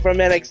you want from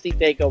NXT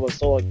TakeOver.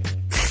 So,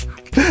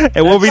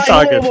 and we'll be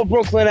talking. A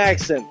Brooklyn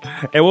accent.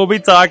 And we'll be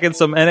talking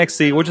some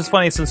NXT, which is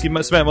funny since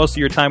you spent most of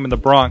your time in the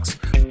Bronx.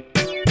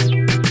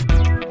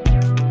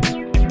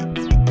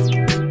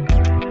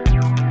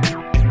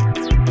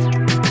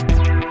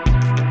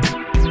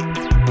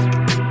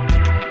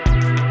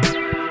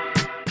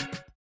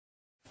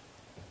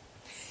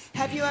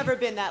 Have you ever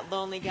been that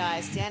lonely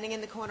guy standing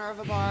in the corner of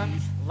a bar,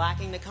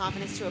 lacking the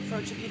confidence to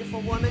approach a beautiful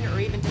woman or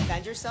even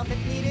defend yourself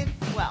if needed?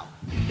 Well,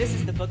 this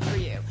is the book for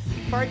you.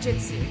 Bar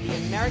Jitsu, the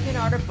American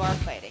art of bar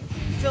fighting,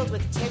 filled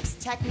with tips,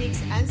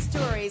 techniques, and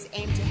stories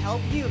aimed to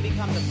help you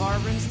become the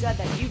barroom stud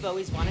that you've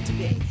always wanted to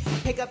be.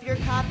 Pick up your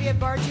copy of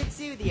Bar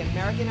Jitsu, the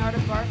American art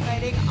of bar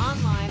fighting,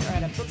 online or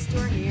at a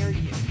bookstore near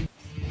you.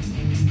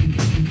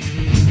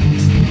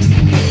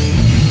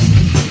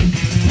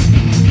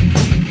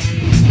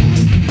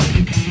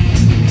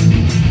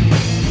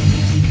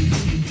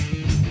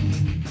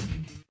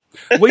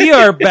 We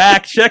are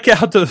back. Check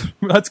out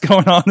what's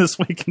going on this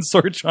week in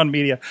Sorgatron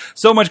Media.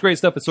 So much great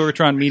stuff at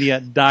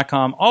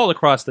sorgatronmedia.com all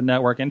across the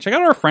network. And check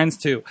out our friends,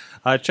 too.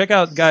 Check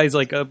out guys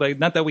like,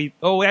 not that we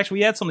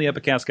had some of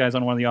the Epicast guys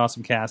on one of the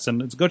awesome casts.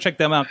 And go check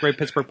them out. Great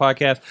Pittsburgh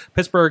podcast,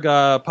 Pittsburgh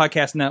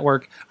Podcast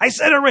Network. I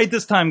said it right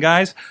this time,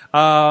 guys.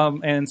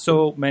 And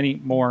so many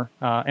more.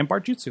 And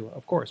Barjutsu,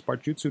 of course,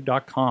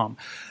 barjutsu.com.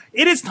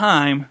 It is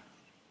time,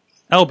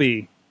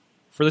 LB,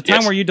 for the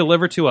time where you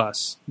deliver to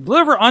us.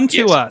 Deliver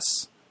unto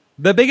us.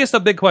 The biggest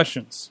of big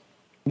questions.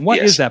 What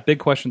is that big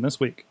question this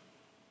week?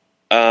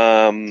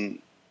 I've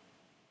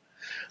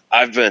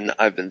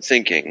been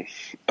thinking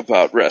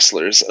about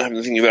wrestlers. I've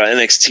been thinking about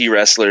NXT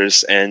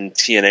wrestlers and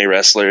TNA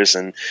wrestlers,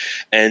 and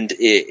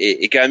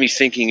it got me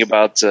thinking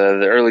about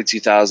the early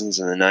 2000s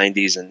and the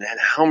 90s, and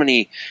how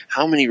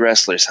many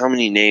wrestlers, how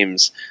many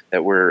names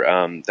that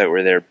were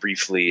there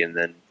briefly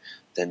and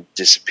then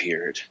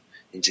disappeared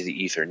into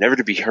the ether, never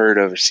to be heard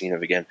of or seen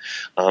of again,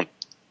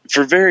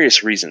 for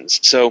various reasons.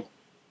 So.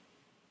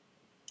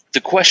 The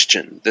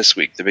question this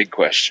week, the big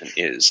question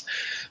is,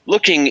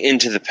 looking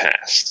into the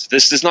past.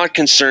 This does not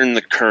concern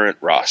the current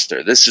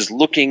roster. This is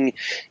looking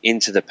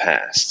into the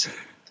past.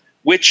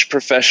 Which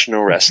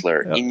professional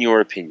wrestler, in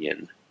your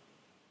opinion,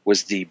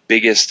 was the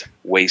biggest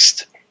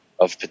waste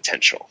of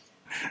potential?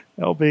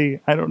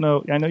 LB, I don't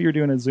know. I know you're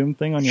doing a Zoom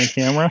thing on your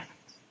camera.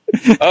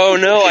 Oh,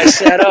 no, I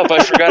sat up.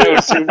 I forgot I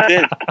was zoomed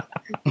in.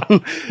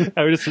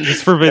 I was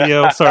just for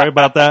video. Sorry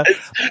about that.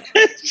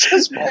 It's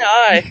just my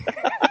eye.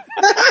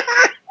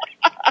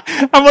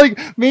 I'm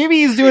like, maybe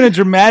he's doing a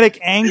dramatic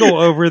angle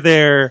over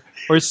there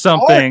or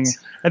something. What?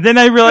 And then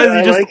I realized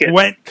he just like it.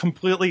 went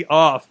completely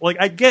off. Like,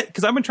 I get,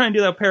 because I've been trying to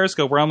do that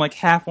Periscope where I'm like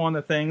half on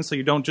the thing so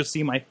you don't just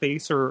see my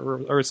face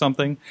or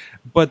something.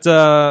 But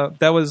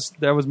that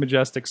was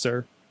majestic,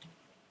 sir.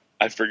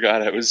 I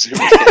forgot I was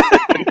zoomed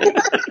in.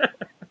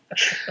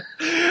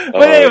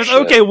 But anyways,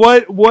 okay,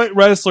 what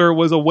wrestler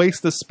was a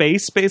waste of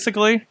space,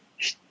 basically?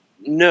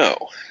 No.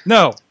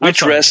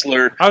 Which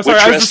wrestler? I'm sorry,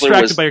 I was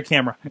distracted by your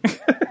camera.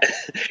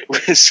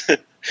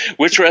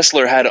 Which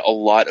wrestler had a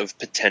lot of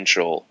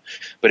potential,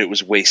 but it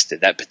was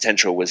wasted? That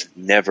potential was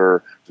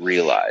never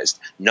realized.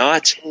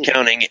 Not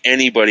counting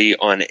anybody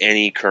on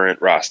any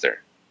current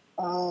roster.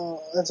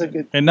 Oh, that's a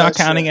good And not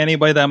question. counting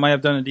anybody that I might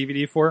have done a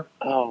DVD for?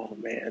 Oh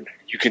man. man.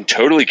 You can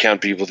totally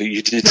count people that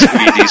you did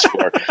DVDs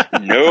for.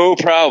 No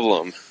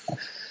problem.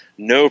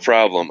 No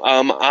problem.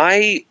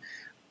 I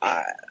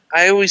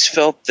always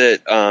felt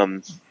that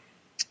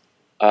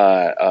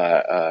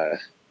I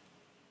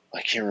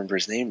can't remember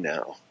his name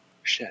now.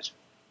 Shit.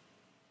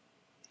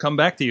 Come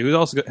back to you. Who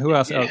else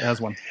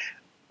has one?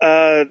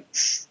 I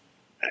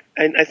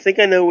think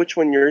I know which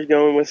one you're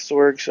going with,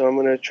 Sorg, so I'm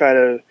going to try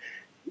to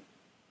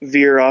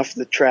veer off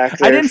the track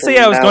there. I didn't say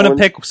I was going to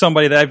pick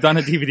somebody that I've done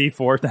a DVD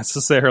for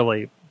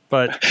necessarily,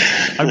 but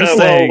I'm just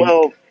saying.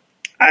 Well,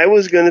 I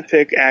was going to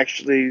pick,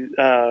 actually,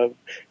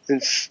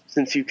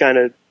 since you kind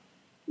of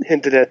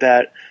hinted at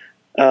that,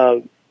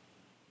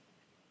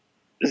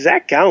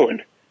 Zach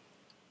Gowen.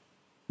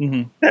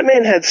 Mm-hmm. That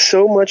man had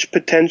so much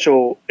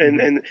potential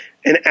and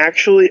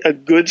actually a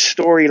good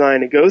storyline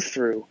to go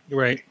through.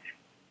 Right.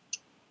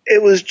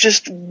 It was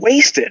just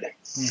wasted.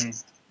 Mm-hmm.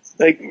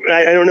 Like,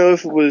 I don't know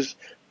if it was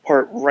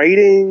part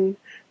writing,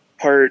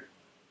 part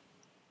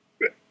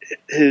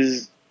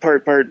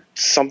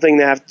something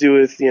to have to do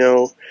with,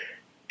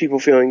 people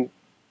feeling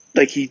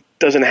like he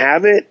doesn't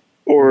have it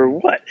or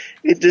what.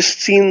 It just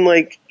seemed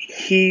like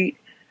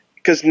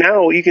because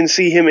now you can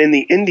see him in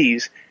the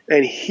indies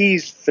and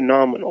he's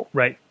phenomenal.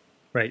 Right.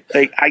 Right.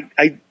 Like,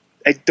 I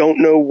don't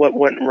know what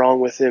went wrong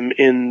with him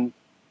in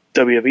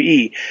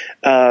WWE.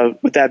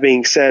 With that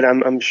being said,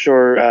 I'm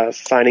sure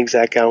finding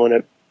Zach Gowen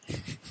at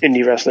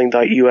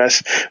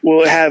IndieWrestling.us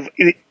will have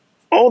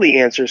all the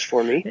answers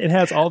for me. It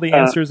has all the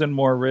answers and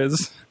more,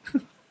 Riz.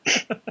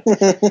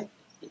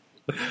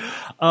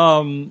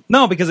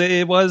 No, because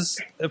it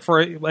was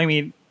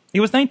he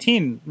was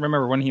 19,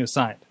 remember, when he was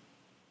signed.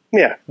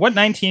 Yeah. What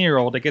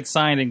 19-year-old that gets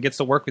signed and gets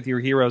to work with your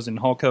heroes in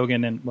Hulk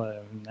Hogan and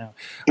no.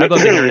 I'd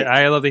love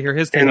to hear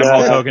his take on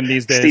Hulk Hogan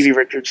these days. Stevie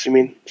Richards, you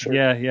mean? Sorry.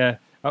 Yeah.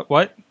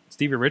 What?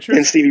 Stevie Richards?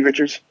 And Stevie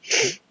Richards.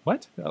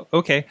 What? Oh,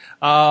 okay.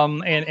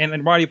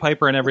 And Roddy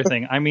Piper and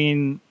everything. I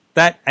mean,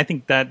 I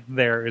think that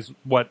there is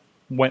what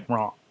went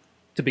wrong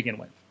to begin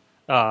with.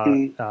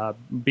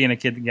 Being a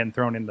kid getting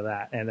thrown into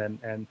that,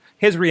 and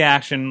his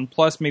reaction,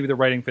 plus maybe the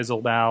writing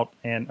fizzled out,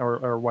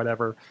 or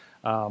whatever.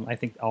 I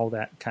think all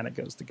that kind of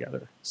goes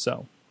together.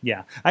 So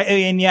yeah,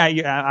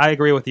 I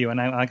agree with you, and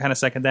I kind of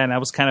second that. And I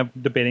was kind of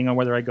debating on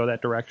whether I go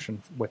that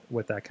direction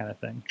with that kind of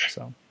thing.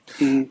 So,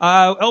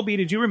 LB,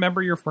 did you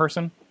remember your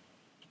person?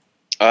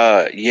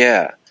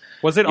 Yeah.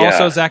 Was it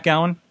also Zach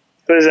Gowen?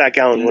 It was Zach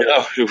Gowen.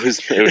 No, it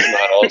was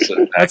not also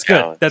Zach That's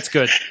Gowen. good. That's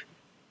good.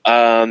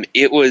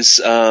 It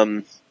was.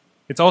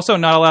 It's also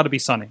not allowed to be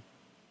Sunny.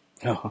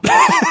 Oh.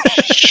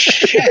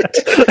 Shit.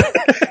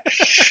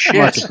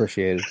 Much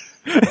appreciated.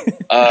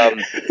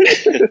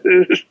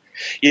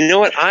 You know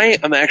what? I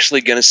am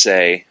actually going to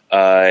say,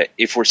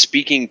 if we're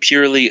speaking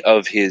purely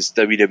of his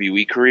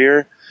WWE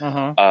career,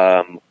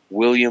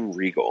 William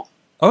Regal.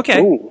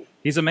 Okay, Ooh.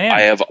 He's a man.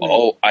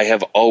 I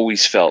have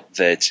always felt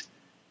that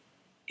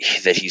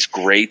he's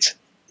great,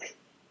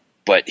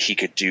 but he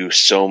could do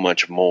so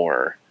much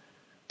more.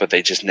 But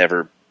they just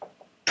never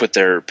put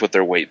their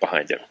weight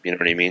behind him. You know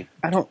what I mean?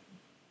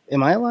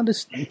 Am I allowed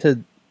to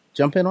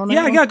jump in on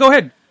that? Yeah, go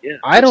ahead. Yeah,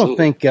 I don't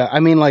think.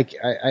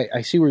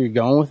 I see where you're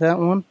going with that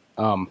one.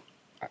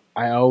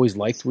 I always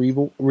liked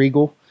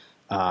Regal,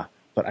 but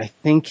I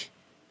think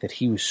that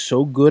he was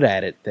so good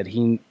at it that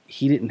he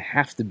didn't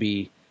have to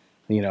be,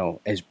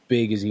 as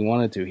big as he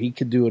wanted to. He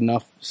could do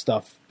enough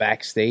stuff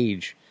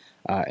backstage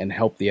and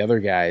help the other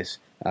guys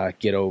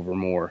get over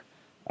more.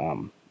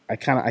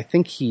 I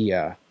think he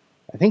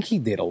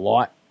did a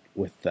lot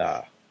with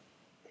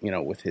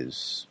with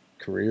his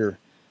career.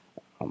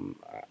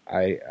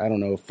 I don't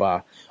know if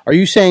are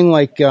you saying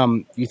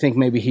you think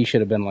maybe he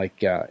should have been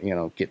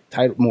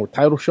get more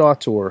title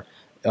shots or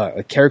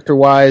character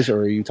wise,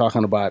 or are you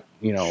talking about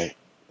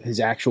his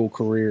actual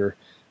career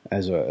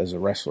as a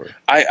wrestler?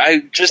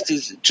 I just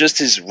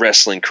his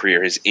wrestling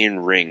career, his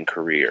in-ring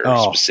career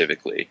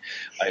specifically.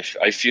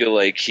 I feel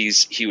like he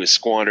was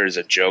squandered as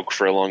a joke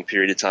for a long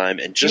period of time,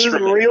 and just he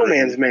was a real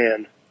man's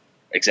man.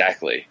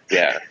 Exactly,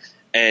 yeah.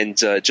 And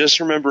just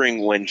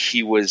remembering when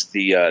he was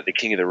the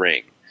King of the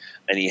Ring,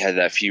 and he had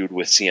that feud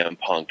with CM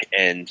Punk,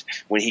 and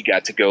when he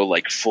got to go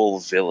full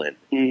villain.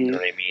 You know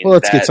what I mean? Well,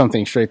 let's get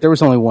something straight. There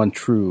was only one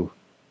true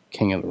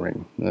King of the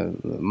Ring, the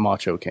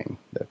Macho King.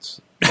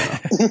 That's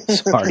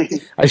sorry.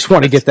 I just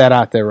want to get that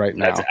out there right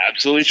now. That's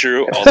absolutely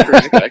true. All due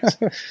respect.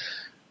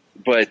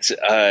 But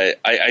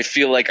I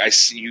feel like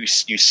you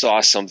saw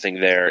something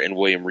there in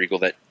William Regal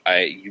that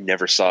you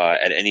never saw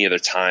at any other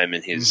time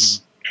in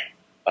his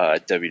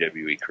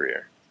WWE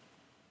career.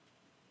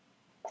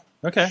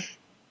 Okay.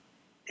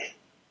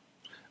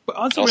 But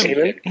also he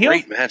had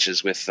great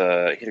matches with he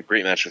had a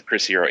great match with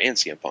Chris Hero and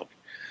CM Punk,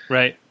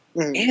 right?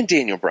 And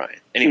Daniel Bryan.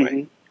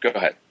 Anyway, go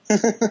ahead.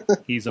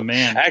 He's a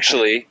man.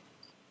 Actually,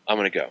 I'm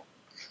gonna go.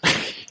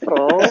 Thank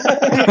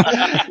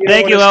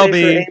you,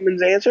 LB.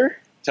 Eamon's answer.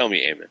 Tell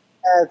me, Eamon.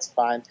 That's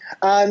fine.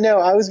 No,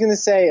 I was going to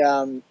say,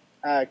 kind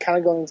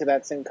of going to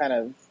that same kind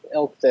of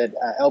ilk that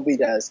LB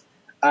does.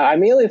 I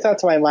immediately thought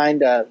to my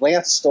mind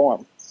Lance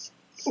Storm.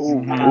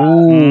 Ooh,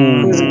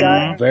 who's a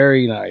guy.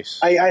 Very nice.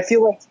 I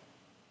feel like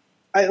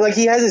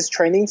he has his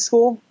training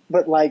school,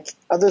 but like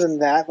other than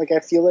that, like I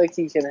feel like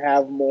he can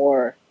have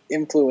more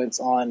influence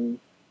on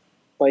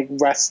like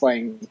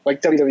wrestling,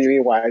 like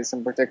WWE wise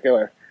in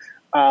particular.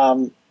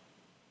 I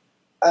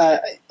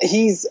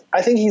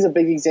think he's a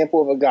big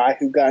example of a guy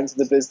who got into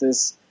the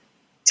business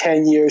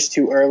 10 years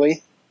too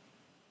early.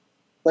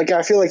 Like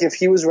I feel like if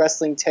he was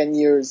wrestling 10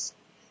 years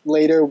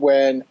later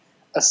when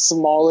a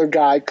smaller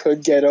guy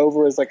could get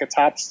over as like a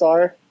top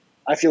star,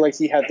 I feel like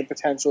he had the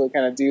potential to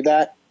kind of do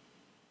that.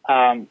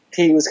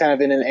 He was kind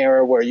of in an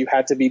era where you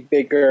had to be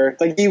bigger.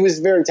 Like he was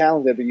very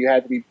talented, but you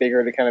had to be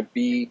bigger to kind of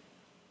be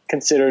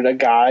considered a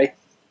guy,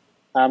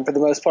 for the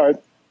most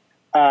part.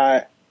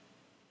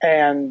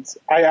 And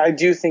I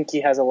do think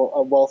he has a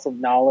wealth of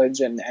knowledge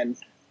and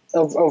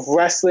of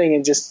wrestling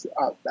and just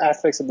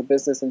aspects of the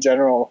business in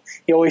general.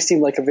 He always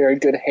seemed like a very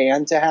good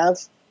hand to have,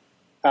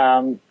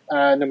 no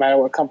matter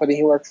what company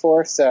he worked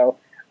for. So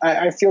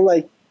I feel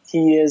like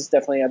he is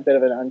definitely a bit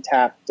of an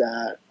untapped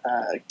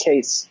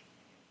case.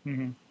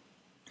 Mm-hmm.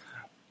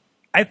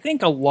 I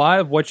think a lot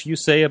of what you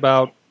say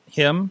about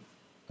him,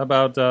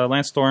 about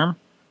Lance Storm,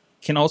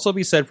 can also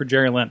be said for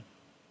Jerry Lynn.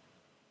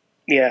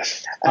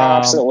 Yes,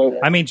 absolutely.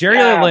 I mean, Jerry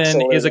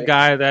Lynn is a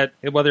guy that,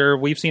 whether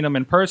we've seen him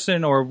in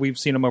person or we've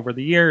seen him over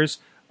the years,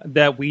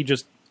 that we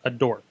just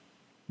adore.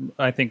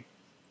 I think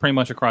pretty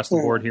much across the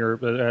board here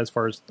as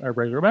far as our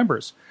regular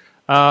members.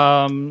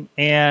 And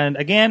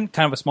again,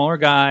 kind of a smaller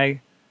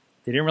guy.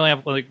 They didn't really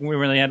have we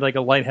really had like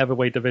a light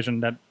heavyweight division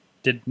that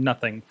did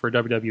nothing for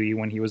WWE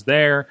when he was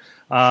there.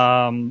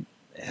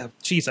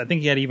 Geez, I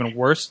think he had even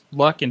worse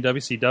luck in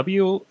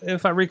WCW,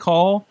 if I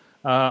recall.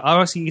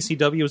 Obviously,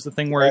 ECW was the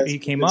thing where he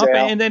came up,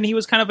 and then he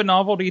was kind of a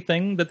novelty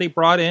thing that they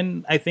brought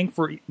in, I think,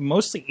 for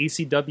mostly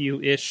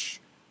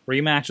ECW-ish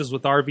rematches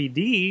with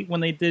RVD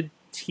when they did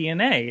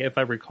TNA, if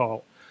I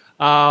recall.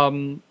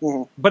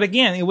 But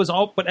again, it was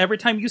all. But every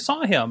time you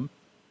saw him,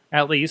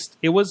 at least,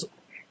 it was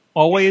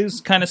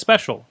always kind of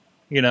special,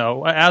 you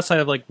know, outside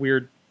of like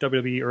weird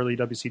WWE early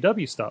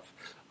WCW stuff.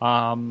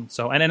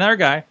 So, and another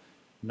guy,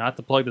 not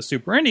to plug the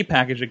Super Indie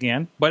package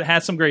again, but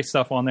had some great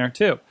stuff on there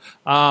too.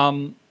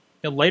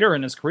 Later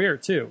in his career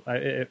too,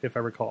 if I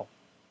recall.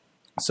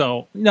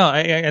 So no,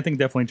 I think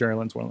definitely Jerry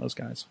Lynn's one of those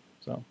guys.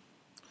 So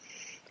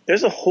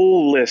there's a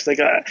whole list. Like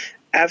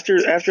after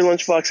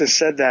Lunchbox has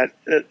said that,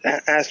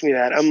 asked me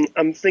that,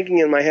 I'm thinking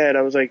in my head.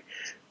 I was like,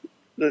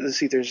 let's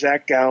see, there's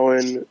Zach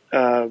Gowen.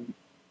 I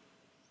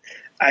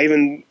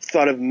even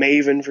thought of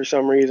Maven for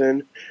some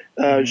reason.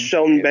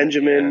 Shelton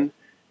Benjamin. Yeah.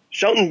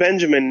 Shelton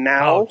Benjamin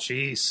now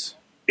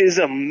is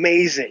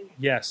amazing.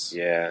 Yes.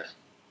 Yeah.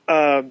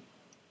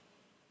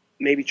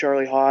 Maybe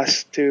Charlie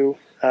Haas too.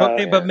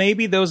 But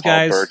maybe those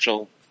guys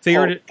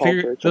figured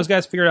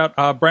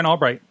out Brent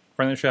Albright,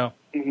 friend of the show.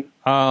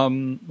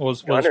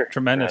 Was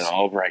tremendous. Brent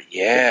Albright,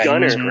 yeah, Gunner,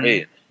 he was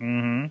great.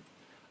 Mm-hmm.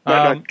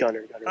 Not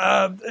Gunner.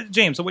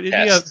 James, so do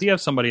you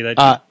have somebody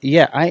that?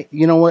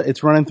 You know what?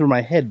 It's running through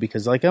my head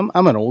because like I'm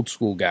an old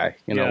school guy.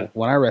 You know,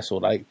 when I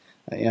wrestled, I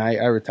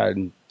retired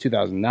in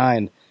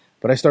 2009,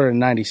 but I started in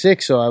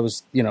 '96, so I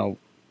was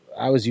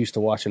used to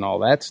watching all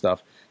that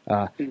stuff.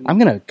 I'm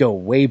going to go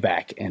way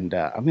back, and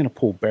I'm going to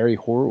pull Barry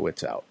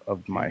Horowitz out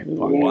of my pocket.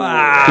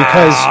 Wow.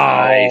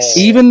 Because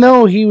even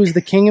though he was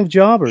the king of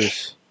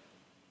jobbers,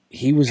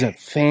 he was a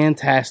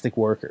fantastic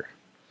worker.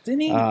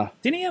 Didn't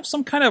he have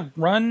some kind of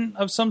run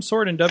of some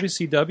sort in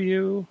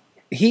WCW?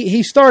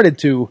 He started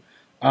to.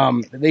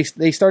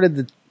 They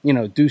started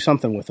to do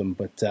something with him,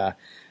 but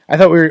I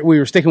thought we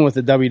were sticking with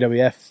the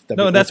WWF.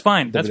 No, that's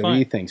fine. That's WWE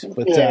fine. Things,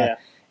 but.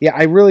 Yeah,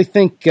 I really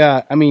think,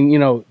 that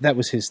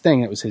was his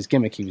thing. That was his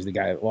gimmick. He was the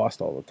guy that lost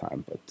all the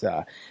time.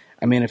 But,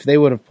 if they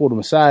would have pulled him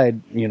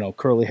aside,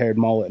 curly-haired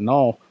mullet and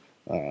all,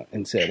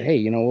 and said, hey,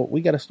 you know what,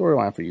 we got a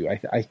storyline for you,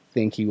 I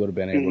think he would have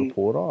been able to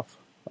pull it off.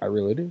 I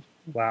really do.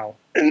 Wow.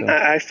 And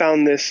I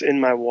found this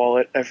in my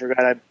wallet. I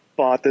forgot I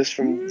bought this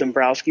from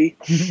Dombrowski.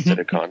 Is it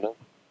a condom?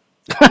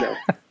 No.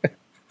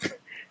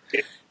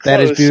 That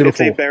is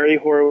beautiful. It's a Barry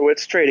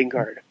Horowitz trading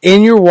card.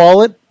 In your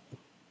wallet?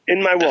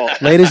 In my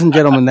wallet. Ladies and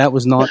gentlemen, that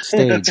was not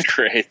staged. That's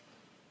great.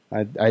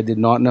 I did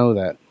not know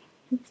that.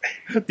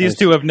 These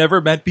two have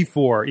never met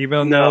before,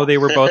 even though they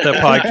were both at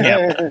pod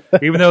camp.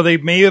 Even though they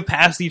may have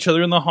passed each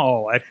other in the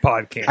hall at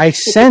pod camp. I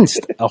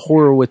sensed a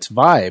Horowitz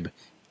vibe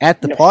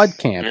at the pod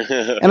camp,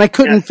 and I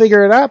couldn't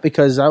figure it out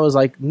because I was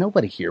like,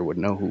 nobody here would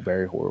know who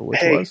Barry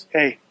Horowitz was.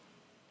 Hey.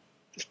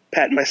 Just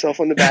patting myself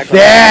on the back.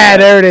 Yeah,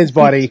 there it is,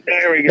 buddy.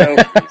 There we go.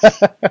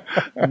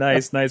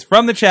 Nice.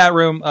 From the chat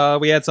room,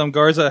 we had some.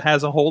 Garza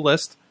has a whole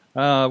list,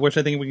 which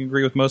I think we can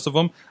agree with most of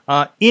them.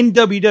 In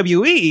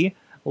WWE,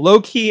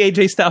 low-key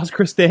AJ Styles,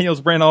 Chris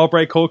Daniels, Brent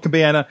Albright, Colt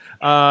Cabana,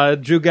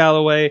 Drew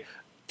Galloway,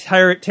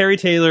 Terry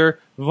Taylor,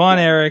 Von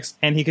Erichs,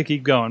 and he could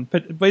keep going.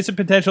 Basic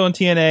potential in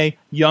TNA,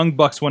 Young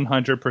Bucks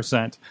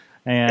 100%.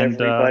 And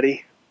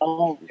everybody.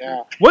 Oh,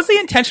 yeah. Was the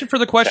intention for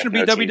the question to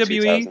be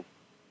WWE?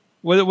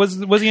 Was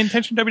the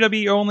intention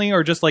WWE only,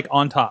 or just like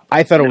on top?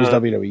 I thought it was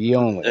WWE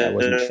only. I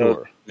wasn't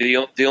sure.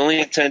 The only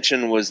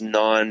intention was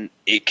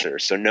non-actor,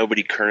 so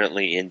nobody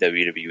currently in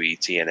WWE,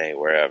 TNA,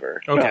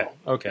 wherever.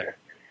 Okay.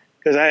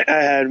 Because I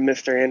had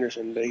Mr.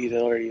 Anderson, but he's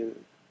already in.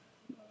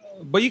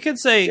 But you could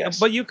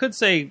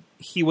say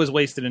he was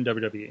wasted in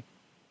WWE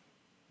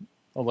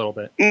a little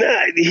bit.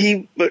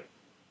 But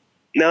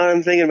now that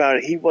I'm thinking about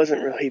it, he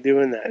wasn't really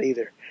doing that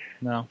either.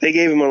 No, they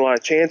gave him a lot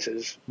of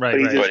chances. Right,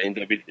 But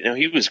in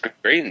he was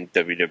great in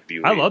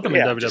WWE. I loved him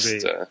in WWE.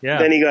 Just,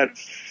 Then he got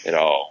it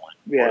all.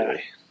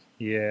 Poorly.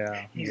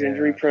 He's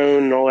injury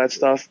prone and all that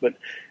stuff, but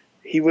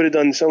he would have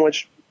done so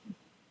much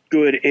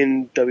good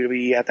in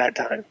WWE at that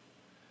time.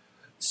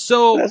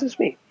 So that's just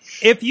me.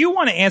 If you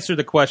want to answer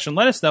the question,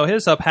 let us know. Hit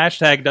us up,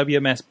 hashtag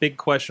WMS Big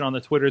Question on the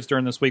Twitters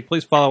during this week.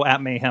 Please follow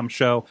at Mayhem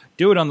Show.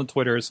 Do it on the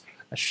Twitters.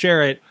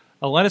 Share it.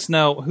 Let us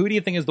know, who do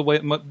you think is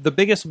the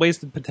biggest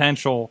wasted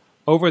potential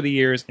over the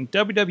years in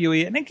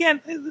WWE? And again,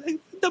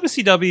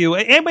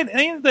 WCW,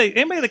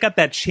 anybody that got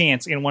that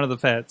chance in one of the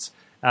Feds,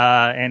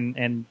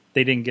 and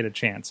they didn't get a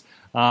chance.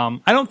 I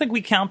don't think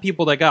we count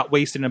people that got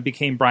wasted and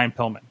became Brian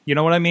Pillman. You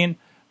know what I mean?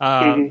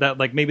 That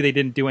like maybe they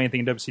didn't do anything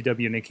in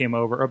WCW and they came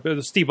over.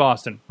 Or Steve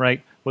Austin,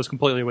 right, was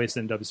completely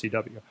wasted in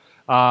WCW.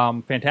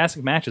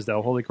 Fantastic matches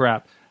though. Holy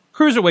crap!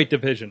 Cruiserweight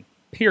division.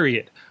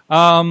 Period.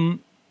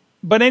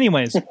 But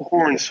anyways,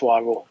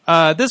 Hornswoggle.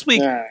 This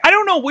week, I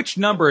don't know which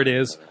number it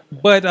is,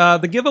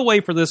 but the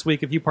giveaway for this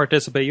week, if you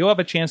participate, you'll have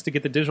a chance to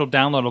get the digital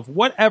download of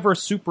whatever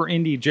super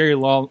indie Jerry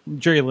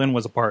Lynn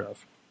was a part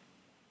of.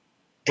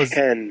 Was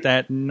 10.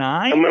 That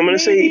 9? I'm gonna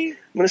say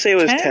it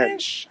was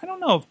 10-ish? I don't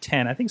know if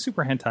 10. I think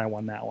Super Hentai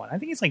won that one. I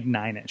think it's like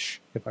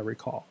 9-ish, if I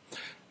recall.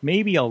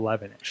 Maybe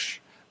 11-ish.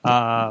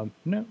 No.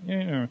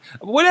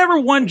 Whatever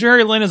one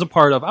Jerry Lynn is a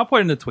part of, I'll put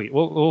it in the tweet.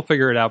 We'll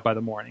figure it out by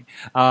the morning.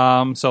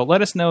 So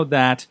let us know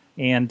that,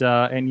 and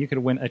you could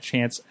win a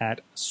chance at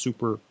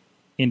Super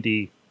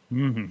Indie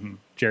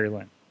Jerry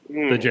Lynn,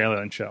 the Jerry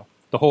Lynn show,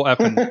 the whole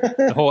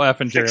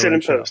effing Jerry Fix it Lynn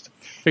in show. post.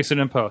 Fix it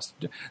in post.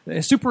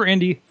 Super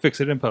Indie,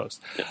 fix it in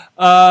post.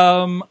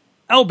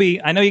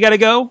 LB, I know you got to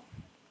go.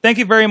 Thank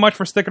you very much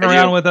for sticking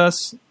around with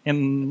us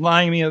and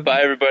lying me.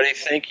 Bye, everybody.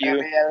 Thank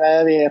you.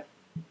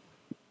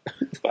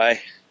 Bye.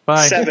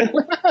 Bye. 7.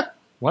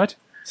 What?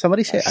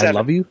 Somebody say I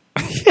love you.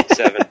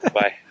 7.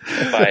 Bye.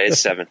 Bye. It's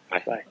 7.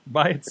 Bye.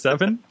 Bye. It's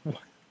 7.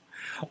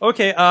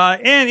 Okay,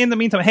 and in the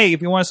meantime, hey,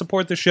 if you want to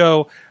support the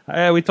show,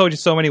 we told you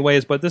so many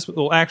ways, but this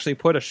will actually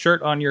put a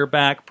shirt on your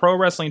back.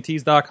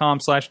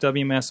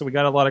 ProWrestlingTees.com/WMS. So we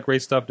got a lot of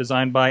great stuff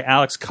designed by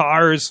Alex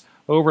Cars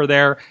over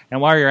there.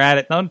 And while you're at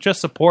it, don't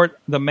just support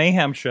the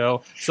Mayhem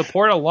Show,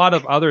 support a lot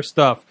of other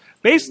stuff.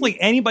 Basically,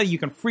 anybody you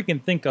can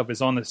freaking think of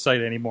is on this site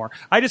anymore.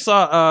 I just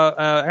saw,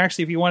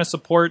 actually, if you want to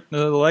support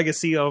the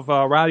legacy of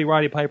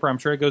Roddy Piper, I'm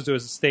sure it goes to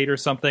his estate or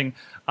something,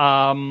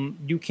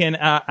 you can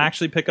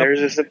actually pick up.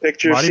 There's just a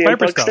picture of Roddy CM Piper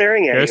Punk stuff.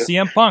 staring at There's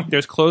you. CM Punk.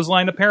 There's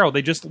Clothesline Apparel.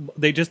 They just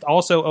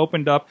also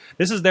opened up.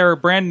 This is their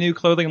brand new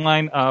clothing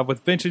line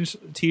with vintage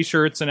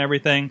T-shirts and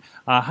everything,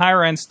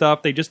 higher end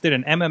stuff. They just did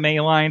an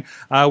MMA line.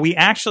 We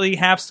actually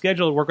have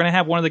scheduled. We're going to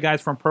have one of the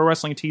guys from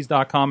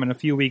ProWrestlingTees.com in a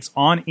few weeks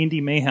on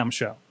Indie Mayhem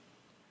Show.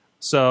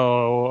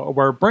 So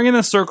we're bringing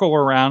the circle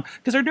around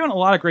because they're doing a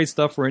lot of great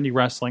stuff for indie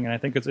wrestling, and I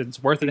think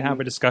it's worth it to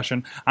have a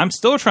discussion. I'm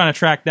still trying to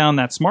track down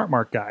that Smart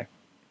Mark guy.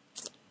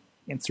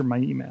 Answer my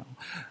email.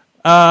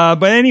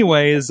 But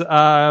anyways,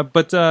 no,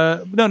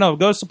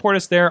 go support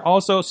us there.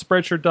 Also,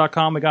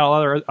 Spreadshirt.com. We got a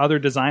lot of other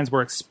designs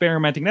we're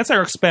experimenting. That's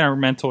our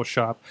experimental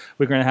shop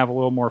we're going to have a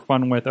little more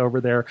fun with over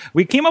there.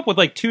 We came up with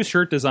like 2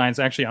 shirt designs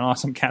actually on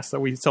Awesome Cast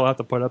that we still have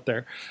to put up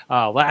there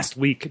last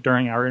week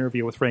during our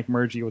interview with Frank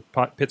Murgy with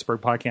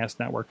Pittsburgh Podcast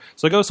Network.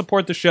 So go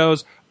support the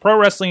shows. Pro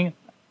Wrestling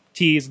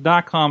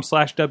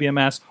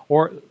tees.com/WMS,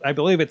 or I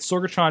believe it's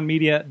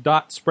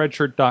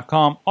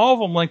sorgatronmedia.spreadshirt.com. All of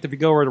them linked if you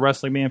go over to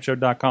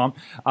WrestlingMayhemShow.com.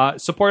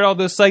 Support all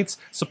those sites.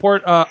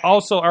 Support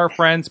also our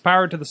friends,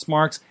 Power to the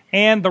Smarks,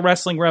 and the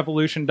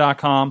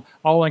WrestlingRevolution.com.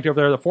 All linked over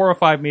there. The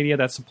 405 Media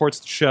that supports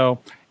the show,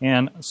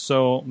 and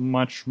so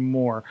much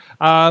more.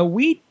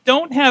 We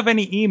don't have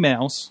any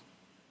emails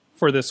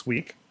for this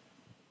week.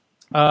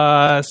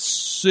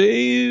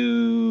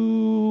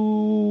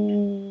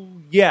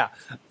 Yeah,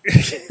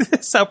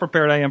 that's how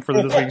prepared I am for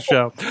this week's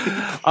show.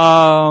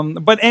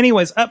 But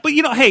anyways,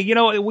 we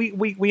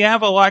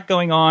have a lot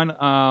going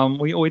on.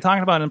 We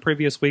talked about in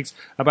previous weeks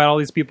about all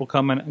these people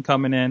coming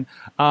in.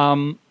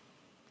 And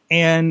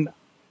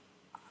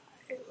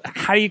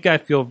how do you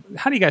guys feel?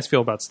 How do you guys feel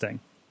about Sting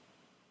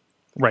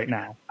right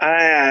now?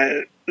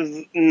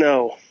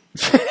 No.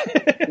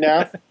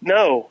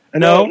 No.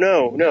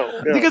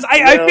 Because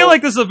I feel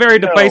like this is a very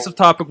divisive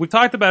topic. We've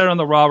talked about it on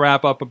the Raw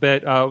wrap up a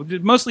bit.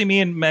 Mostly me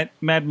and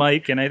Mad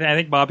Mike, and I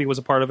think Bobby was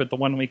a part of it the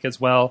one week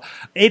as well.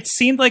 It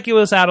seemed like it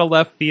was out of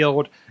left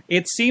field.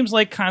 It seems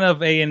like kind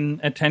of an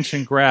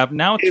attention grab.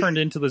 Now it turned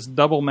into this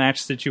double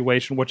match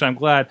situation, which I'm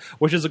glad.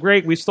 Which is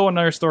great. We stole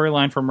another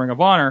storyline from Ring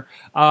of Honor.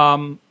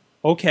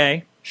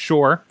 Okay,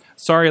 sure.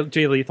 Sorry,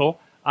 Jay Lethal.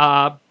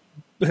 But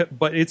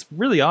it's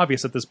really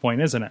obvious at this point,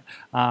 isn't it?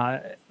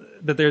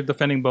 That they're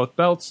defending both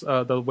belts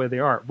the way they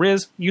are.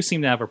 Riz, you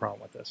seem to have a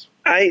problem with this.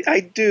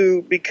 I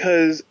do,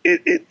 because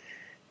it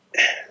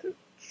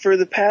for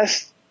the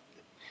past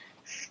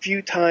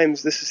few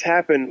times this has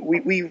happened,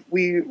 we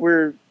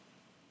were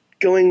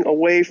going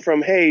away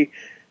from, hey,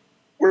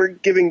 you're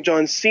giving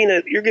John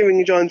Cena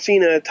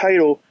a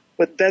title,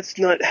 but that's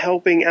not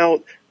helping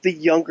out the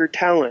younger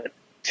talent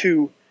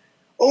to,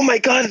 oh my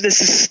God,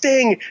 this is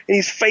Sting, and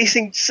he's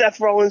facing Seth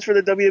Rollins for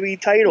the WWE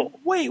title.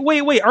 Wait.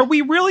 Are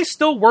we really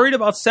still worried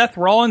about Seth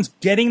Rollins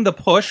getting the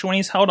push when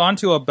he's held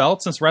onto a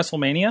belt since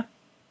WrestleMania?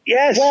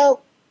 Yes.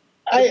 Well,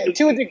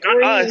 to a degree.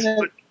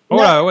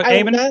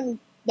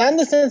 Not in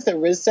the sense that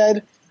Riz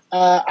said.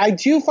 I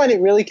do find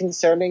it really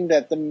concerning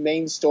that the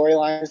main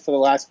storylines for the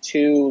last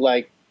two,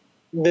 like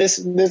this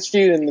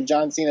feud and the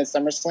John Cena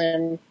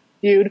SummerSlam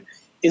feud,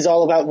 is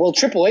all about, well,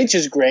 Triple H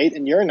is great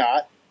and you're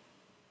not.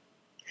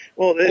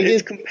 Well,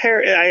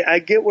 I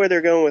get where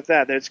they're going with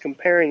that. It's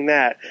comparing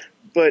that.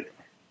 But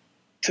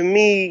to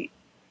me,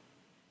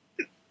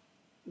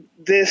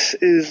 this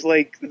is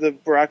like the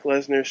Brock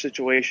Lesnar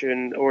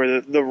situation or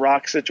the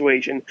Rock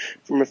situation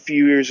from a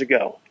few years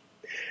ago.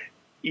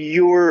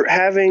 You're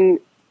having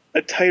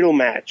a title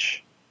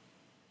match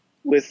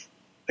with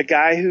a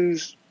guy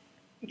who's,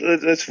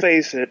 let's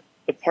face it,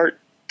 a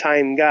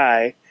part-time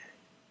guy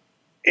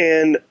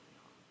and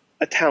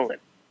a talent,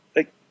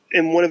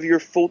 and one of your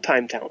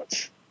full-time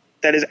talents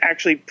that is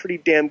actually pretty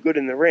damn good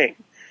in the ring.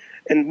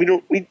 And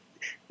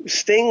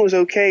Sting was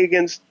okay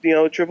against,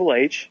 Triple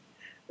H.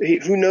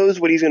 Who knows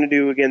what he's going to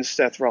do against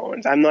Seth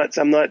Rollins? I'm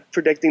not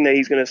predicting that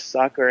he's going to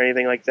suck or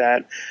anything like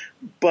that,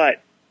 but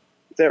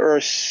there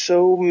are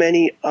so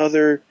many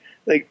other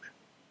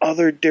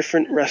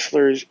different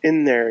wrestlers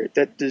in there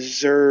that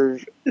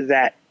deserve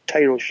that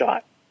title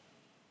shot.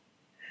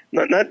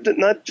 Not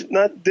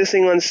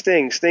dissing on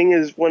Sting. Sting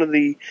is one of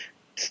the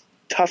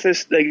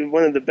toughest,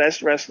 one of the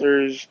best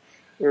wrestlers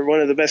or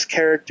one of the best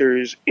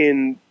characters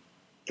in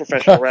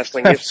professional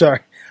wrestling. I'm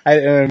sorry. I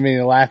didn't mean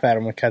to laugh at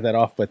him and cut that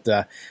off, but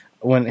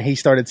when he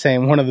started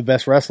saying one of the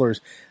best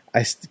wrestlers,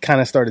 I kind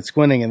of started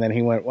squinting, and then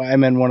he went, well, I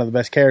meant one of the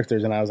best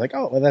characters, and I was like,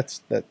 oh, well, that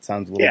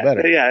sounds a little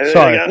better. Yeah,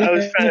 sorry. I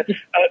was trying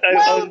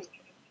to,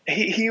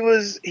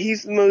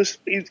 he's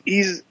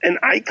an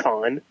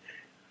icon.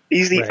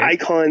 He's the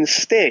icon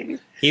Sting.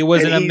 He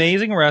was an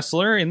amazing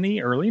wrestler in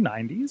the early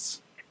 90s.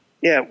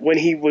 Yeah, when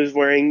he was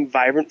wearing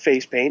vibrant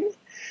face paint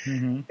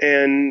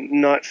and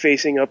not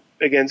facing up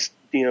against,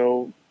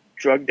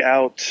 drugged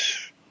out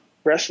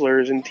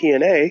wrestlers in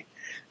TNA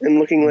and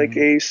looking like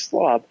a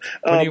slob.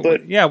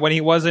 When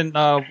he wasn't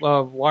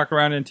walking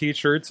around in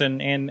t-shirts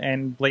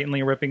and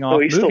blatantly ripping off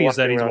movies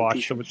that he's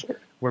watched,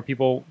 where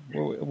people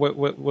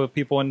with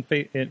people in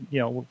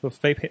with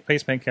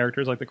face paint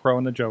characters like the Crow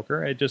and the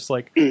Joker. It just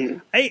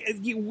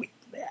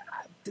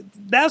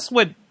that's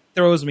what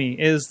throws me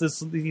is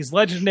these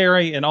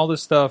legendary and all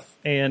this stuff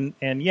and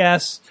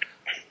yes,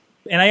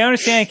 and I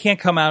understand it can't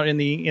come out in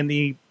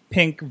the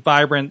pink,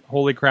 vibrant,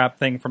 holy crap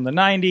thing from the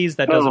 90s.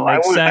 That doesn't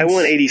make sense. I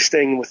want 80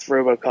 Sting with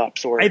RoboCop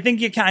sword. I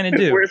think you kind of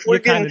do.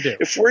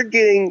 If we're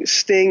getting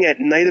Sting at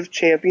Night of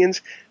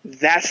Champions,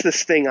 that's the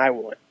Sting I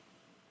want.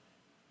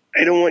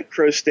 I don't want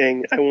Crow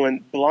Sting. I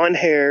want blonde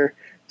hair,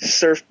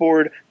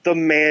 surfboard, the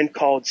man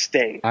called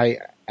Sting. I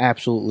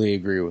absolutely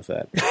agree with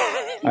that.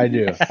 I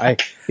do.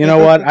 You know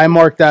what? I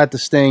marked out the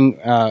Sting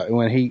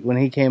when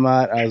he came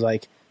out. I was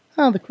like,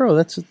 oh, the Crow.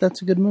 That's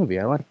a good movie.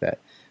 I like that.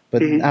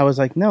 But I was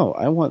like, no,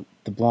 I want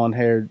the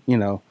blonde-haired,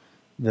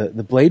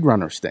 the Blade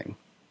Runner Sting.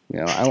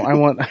 I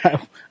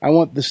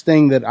want the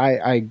Sting that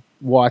I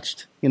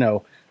watched,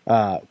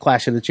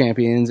 Clash of the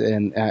Champions,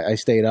 and I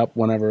stayed up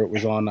whenever it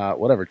was on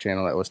whatever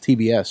channel that was,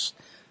 TBS.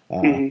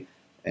 And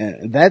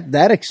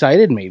that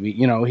excited me.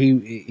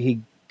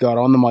 He got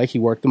on the mic, he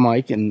worked the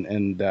mic,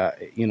 and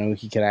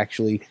he could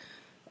actually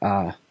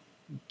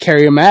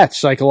carry a match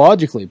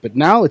psychologically. But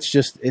now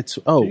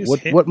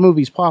what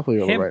movie's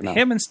popular right now?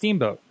 Him and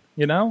Steamboat.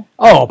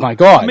 Oh my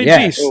God!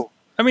 Yes. Geez.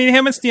 I mean,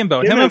 him and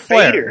Steamboat, him and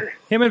Flair, Vader.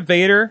 Him and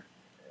Vader.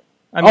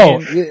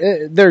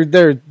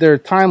 They're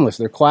timeless.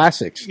 They're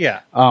classics.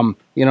 Yeah. And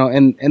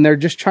they're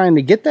just trying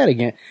to get that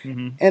again.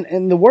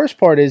 And the worst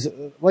part is,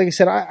 like I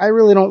said, I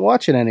really don't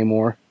watch it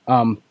anymore.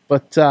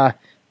 But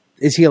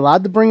is he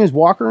allowed to bring his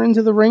walker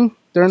into the ring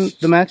during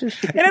the matches?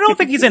 And I don't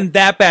think he's in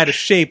that bad a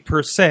shape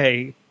per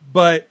se,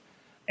 but.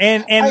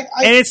 And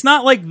it's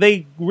not like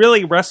they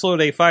really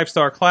wrestled a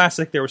 5-star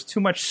classic. There was too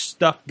much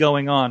stuff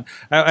going on.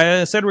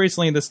 I said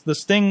recently, the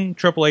Sting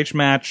Triple H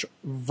match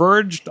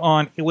verged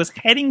on. It was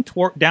heading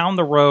down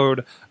the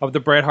road of the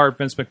Bret Hart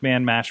Vince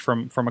McMahon match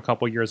from a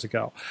couple years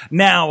ago.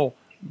 Now,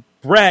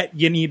 Bret,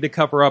 you need to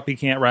cover up. He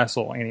can't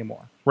wrestle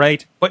anymore,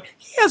 right? But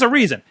he has a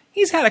reason.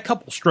 He's had a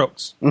couple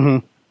strokes.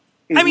 I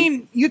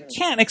mean, you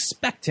can't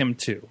expect him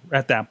to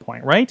at that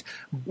point, right?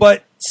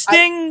 But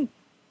Sting.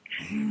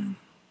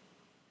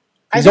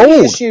 I think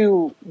the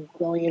issue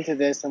going into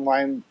this and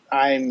why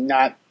I'm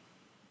not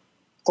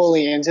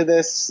fully into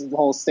this, the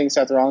whole Sting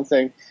Seth Rollins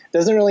thing,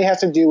 doesn't really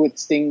have to do with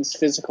Sting's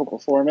physical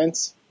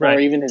performance or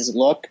even his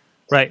look.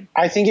 Right.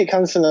 I think it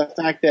comes from the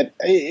fact that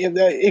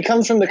it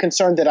comes from the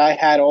concern that I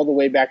had all the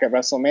way back at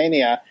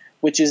WrestleMania,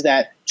 which is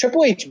that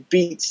Triple H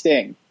beat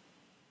Sting.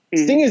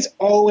 Sting is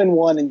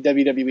 0-1 in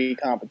WWE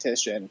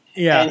competition.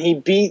 Yeah.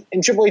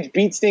 And Triple H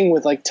beat Sting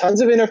with like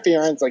tons of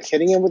interference, like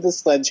hitting him with a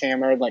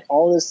sledgehammer, like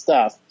all this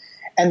stuff.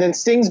 And then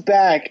Sting's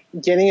back,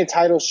 getting a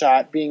title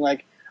shot, being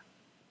like,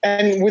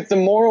 and with the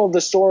moral of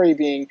the story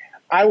being,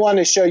 I want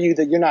to show you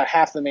that you're not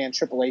half the man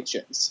Triple H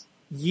is.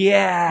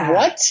 Yeah.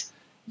 What?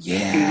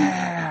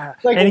 Yeah.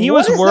 Like, and he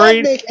was does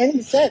worried. That make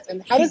any sense?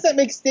 And how does that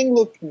make Sting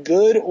look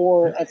good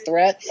or a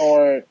threat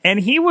or? And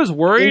he was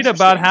worried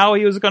about how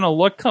he was going to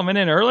look coming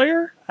in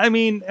earlier. I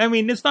mean,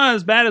 it's not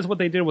as bad as what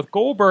they did with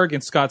Goldberg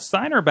and Scott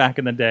Steiner back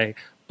in the day.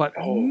 But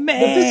man,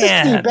 but this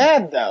is too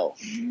bad, though.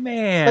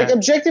 Man, like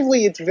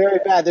objectively, it's very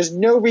bad. There's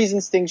no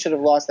reason Sting should have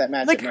lost that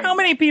match. Like how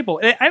many people?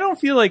 I don't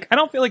feel like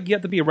you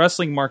have to be a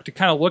wrestling mark to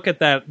kind of look at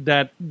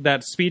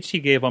that speech he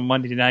gave on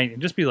Monday night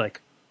and just be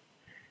like,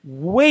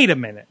 wait a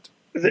minute.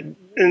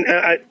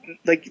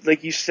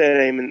 Like you said,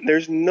 Eamon,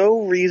 there's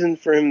no reason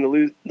for him to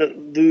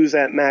lose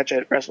that match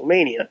at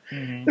WrestleMania.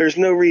 Mm-hmm. There's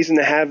no reason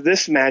to have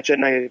this match at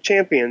Night of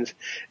Champions.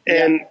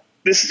 And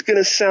this is going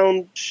to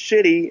sound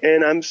shitty,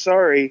 and I'm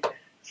sorry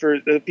for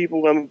the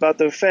people I'm about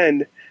to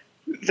offend.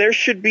 There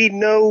should be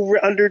no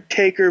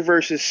Undertaker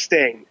versus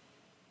Sting.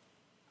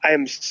 I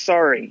am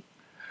sorry.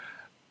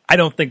 I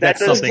don't think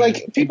that's something.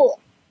 Like people.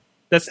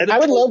 I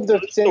would love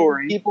the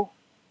story. People.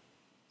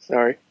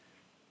 Sorry.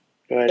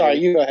 Go ahead. Sorry,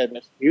 you go ahead,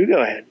 Mitch. You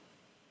go ahead.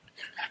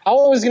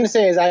 All I was going to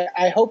say is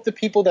I hope the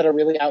people that are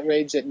really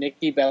outraged at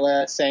Nikki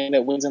Bella saying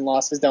that wins and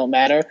losses don't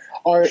matter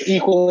are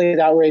equally as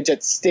outraged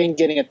at Sting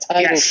getting a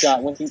title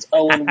shot when he's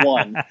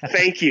 0-1.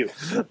 Thank you.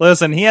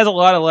 Listen, he has a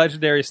lot of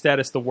legendary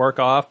status to work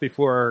off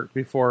before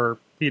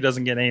he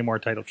doesn't get any more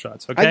title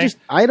shots. Okay,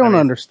 I don't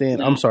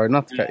understand. I'm sorry,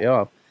 not to cut you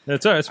off.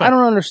 That's all right. It's fine. I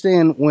don't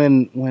understand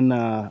when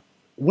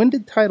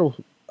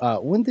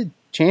did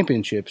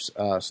championships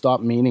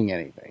stop meaning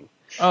anything?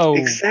 Oh,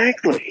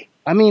 exactly.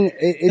 I mean,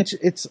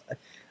 it's.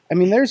 I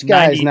mean, there's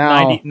guys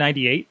now.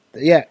 98?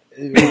 Yeah,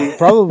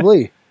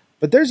 probably.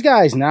 But there's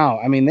guys now.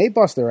 I mean, they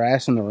bust their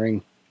ass in the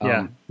ring.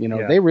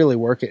 They really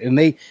work it, and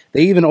they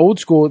even old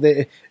school.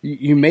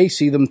 You may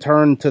see them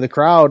turn to the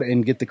crowd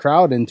and get the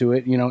crowd into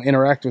it.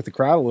 Interact with the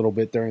crowd a little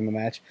bit during the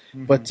match.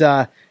 Mm-hmm. But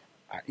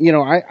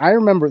I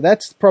remember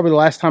that's probably the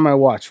last time I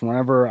watched.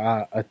 Whenever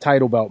a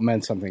title belt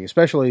meant something,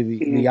 especially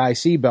the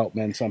IC belt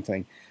meant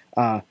something.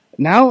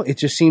 Now it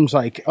just seems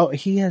like, oh,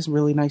 he has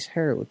really nice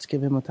hair. Let's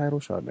give him a title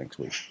shot next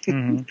week.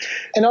 Mm-hmm.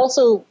 And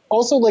also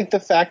like the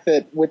fact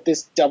that with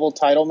this double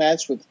title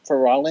match for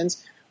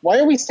Rollins, why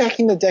are we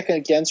stacking the deck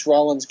against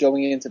Rollins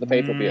going into the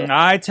pay-per-view?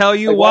 I tell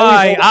you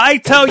why. I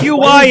tell you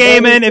why,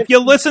 Eamon. If you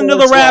listened to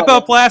the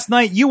wrap-up last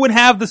night, you would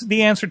have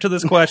the answer to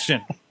this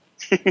question.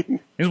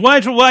 Is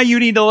why you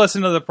need to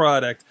listen to the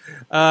product.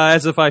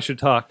 As if I should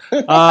talk.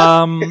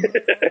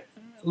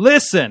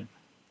 Listen.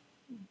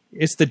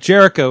 It's the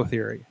Jericho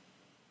theory.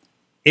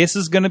 This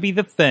is going to be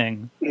the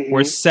thing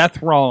where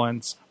Seth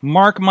Rollins,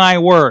 mark my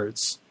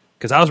words,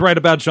 because I was right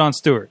about Jon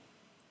Stewart,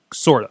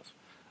 sort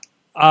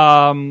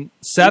of.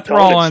 Seth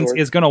Rollins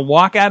is going to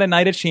walk out of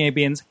Night of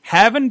Champions,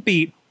 having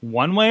beat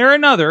one way or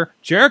another.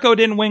 Jericho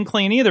didn't win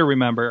clean either,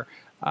 remember.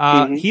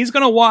 He's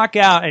going to walk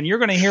out, and you're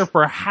going to hear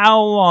for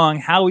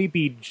how he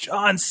beat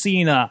John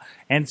Cena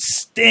and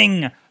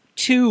Sting,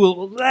 two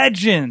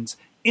legends,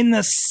 in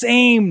the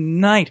same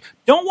night.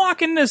 Don't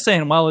walk into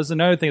saying, well, there's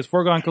another thing, it's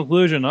foregone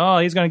conclusion. Oh,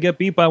 he's going to get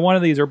beat by one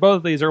of these or both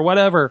of these or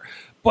whatever.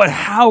 But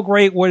how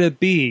great would it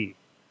be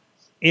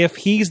if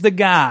he's the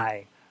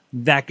guy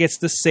that gets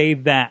to say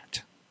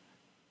that?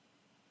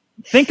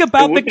 Think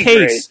about the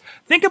case.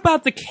 Think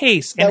about the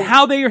case and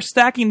how they are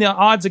stacking the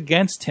odds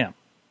against him.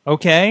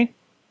 Okay?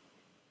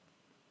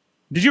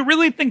 Did you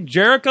really think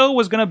Jericho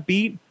was going to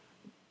beat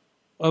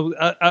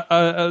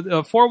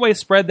a four-way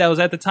spread that was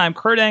at the time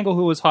Kurt Angle,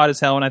 who was hot as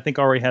hell and I think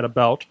already had a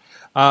belt,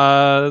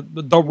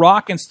 The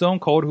Rock and Stone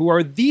Cold, who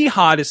are the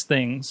hottest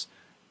things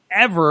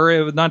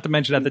ever, not to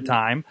mention at the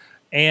time,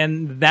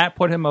 and that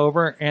put him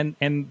over,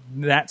 and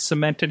that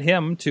cemented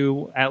him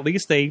to at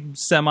least a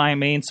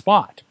semi-main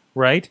spot,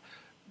 right?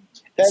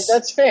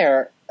 That's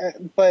fair,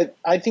 but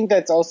I think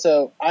that's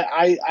also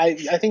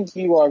I think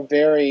you are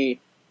very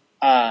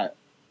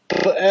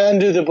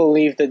under the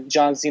belief that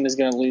John Cena is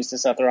going to lose to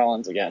Seth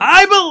Rollins again.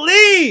 I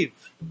believe.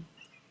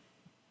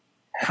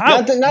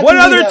 How? Not what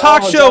other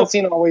talk show? John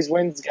Cena always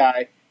wins,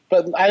 guy.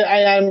 But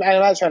I'm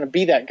not trying to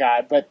be that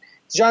guy. But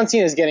John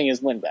Cena is getting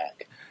his win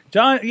back.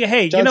 John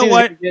Cena's you know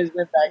what? His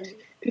win back.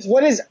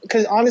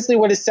 Because honestly,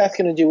 what is Seth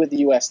going to do with the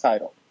U.S.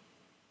 title?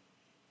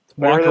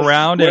 Walk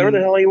around whatever and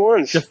the hell he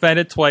wants. Defend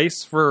it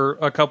twice for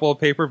a couple of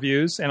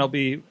pay-per-views, and it'll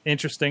be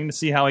interesting to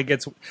see how he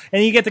gets.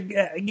 And you get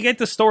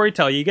to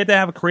storytell. You get to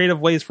have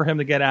creative ways for him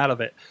to get out of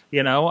it.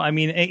 I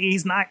mean,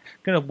 he's not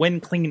going to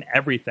win clean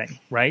everything,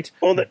 right?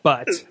 Well,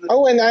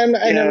 and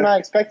I'm not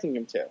expecting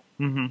him to.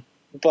 Mm-hmm.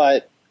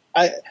 But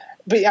I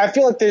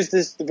feel like there's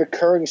this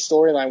recurring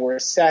storyline where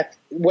Seth,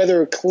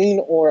 whether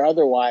clean or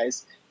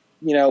otherwise,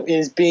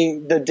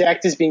 the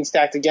deck is being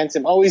stacked against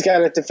him. Oh, he's got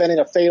to defend in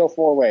a fatal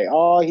 4-way.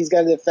 Oh, he's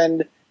got to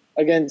defend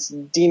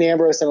against Dean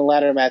Ambrose in a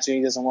ladder match and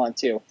he doesn't want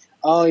to.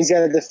 Oh, he's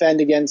going to defend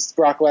against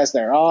Brock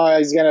Lesnar. Oh,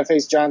 he's going to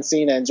face John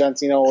Cena, and John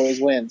Cena always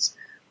wins.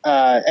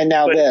 And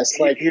now this.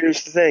 Like,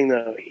 here's the thing,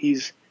 though.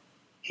 He's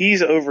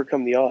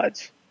overcome the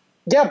odds.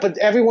 Yeah, but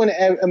everyone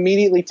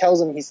immediately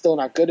tells him he's still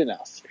not good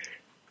enough.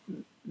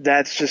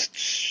 That's just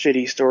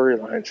shitty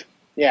storylines.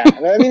 Yeah,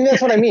 I mean,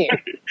 that's what I mean.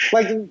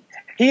 Like,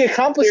 he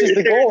accomplishes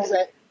the goals.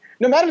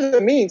 No matter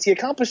the means, he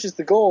accomplishes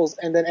the goals,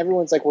 and then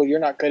everyone's like, well, you're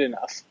not good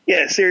enough.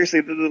 Yeah,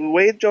 seriously, the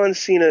way John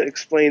Cena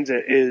explains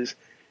it is,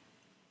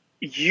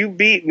 you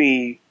beat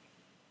me,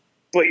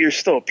 but you're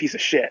still a piece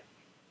of shit.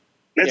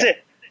 That's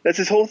it. That's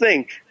his whole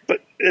thing.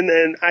 But and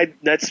then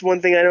that's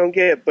one thing I don't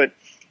get. But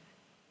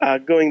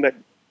going back,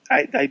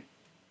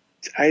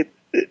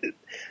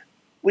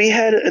 we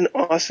had an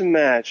awesome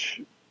match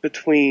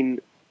between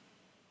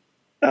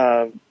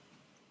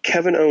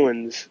Kevin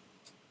Owens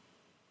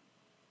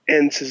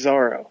and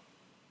Cesaro,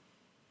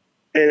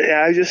 and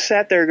I just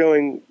sat there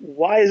going,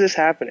 "Why is this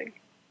happening?"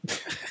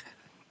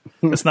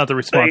 That's not the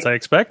response I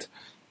expect.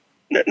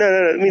 No.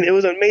 I mean, it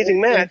was an amazing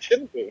match,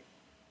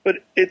 but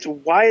it's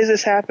why is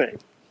this happening?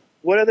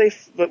 What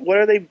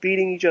are they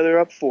beating each other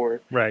up for?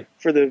 Right.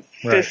 For the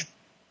fifth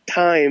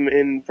time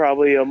in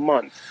probably a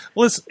month.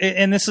 Well,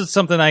 and this is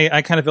something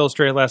I kind of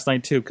illustrated last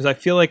night too, because I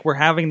feel like we're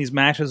having these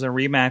matches and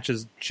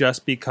rematches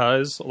just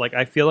because. Like,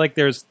 I feel like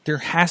there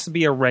has to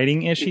be a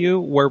writing issue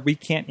where we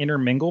can't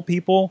intermingle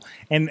people,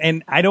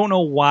 and I don't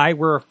know why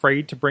we're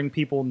afraid to bring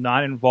people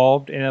not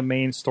involved in a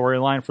main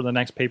storyline for the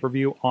next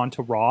pay-per-view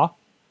onto Raw.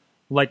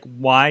 Like,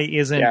 why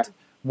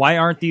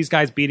aren't these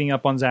guys beating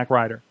up on Zack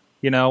Ryder?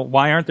 You know,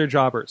 why aren't there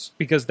jobbers?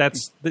 Because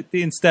that's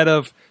instead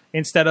of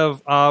we're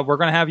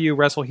going to have you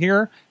wrestle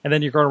here, and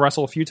then you're going to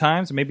wrestle a few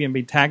times, and maybe it'll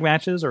be tag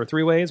matches or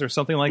 3-ways or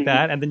something like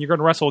that, and then you're going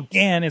to wrestle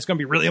again. It's going to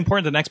be really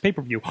important to the next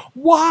pay-per-view.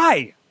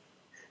 Why?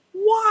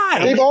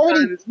 They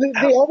already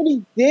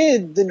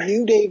did the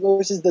New Day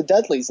versus the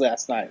Dudleys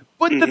last night.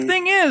 But the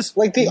thing is,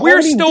 like, they we're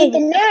already still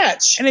did the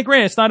match. And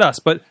granted, it's not us,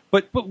 but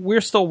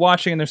we're still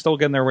watching, and they're still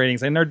getting their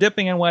ratings, and they're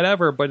dipping in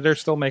whatever, but they're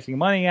still making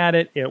money at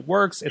it. It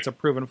works. It's a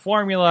proven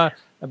formula,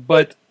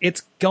 but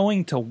it's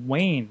going to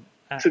wane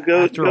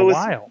after a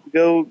while.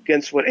 Go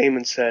against what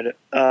Eamon said.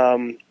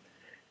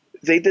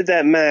 They did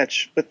that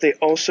match, but they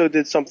also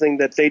did something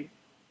that they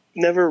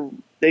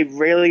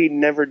rarely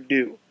never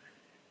do.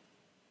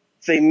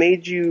 They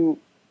made you,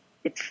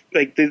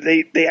 like,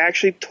 they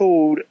actually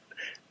told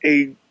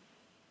a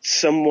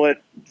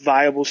somewhat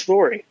viable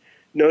story.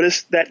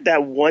 Notice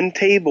that one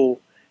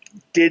table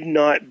did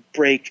not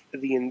break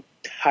the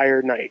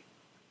entire night.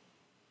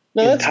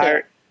 No, that's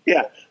fair.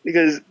 Yeah,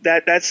 because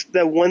that's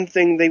the one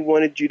thing they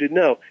wanted you to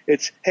know.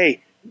 It's,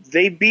 hey,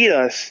 they beat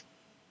us,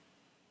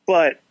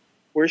 but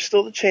we're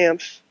still the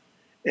champs,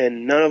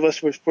 and none of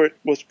us was put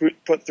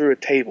through a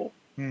table.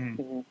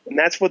 And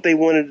that's what they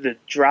wanted to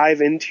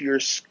drive into your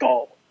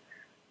skull.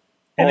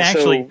 And also,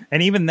 actually,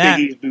 and even that,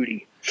 Biggie's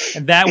booty.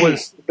 And that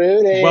was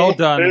booty. Well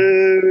done.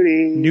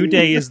 Booty. New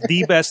Day is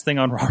the best thing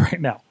on Raw right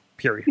now.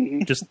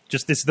 Period. Just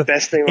it's the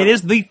best thing. It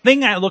is the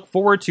thing I look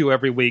forward to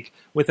every week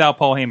without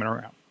Paul Heyman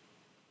around.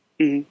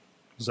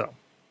 So,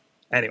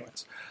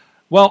 anyways,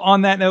 well,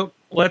 on that note,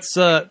 let's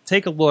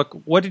take a look.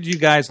 What did you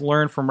guys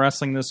learn from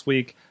wrestling this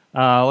week?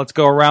 Let's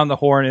go around the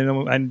horn,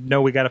 and I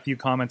know we got a few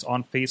comments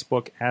on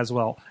Facebook as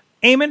well.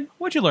 Eamon,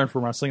 what'd you learn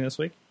from wrestling this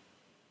week?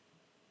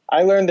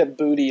 I learned that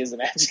booty is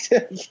an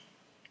adjective.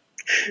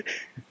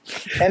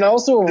 And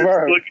also a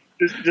verb.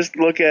 Just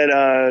look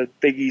at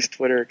Big E's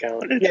Twitter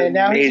account. It's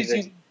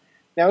amazing.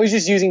 Now he's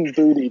just using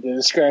booty to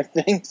describe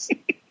things.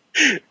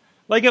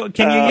 Like,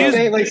 can you use...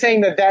 Like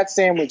saying that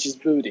sandwich is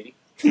booty.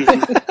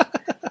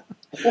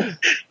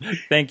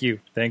 Thank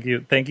you,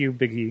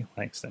 Big E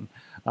Langston.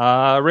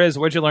 Riz,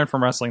 what'd you learn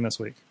from wrestling this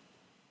week?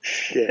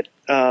 Shit.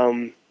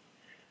 I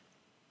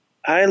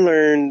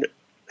learned...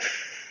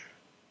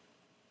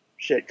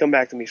 Shit, come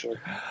back to me, Sword.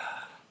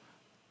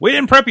 We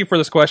didn't prep you for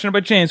this question,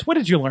 but James, what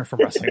did you learn from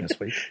wrestling this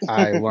week?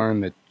 I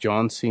learned that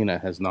John Cena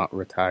has not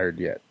retired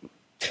yet.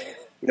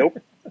 Nope.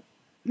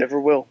 Never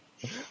will.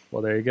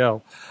 Well, there you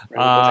go.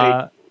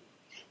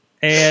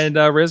 And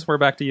Riz, we're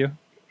back to you.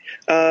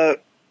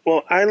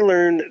 Well, I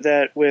learned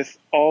that with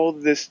all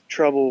this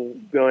trouble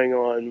going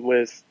on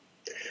with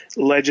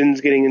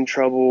legends getting in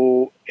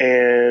trouble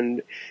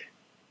and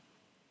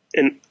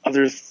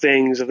other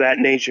things of that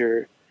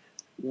nature,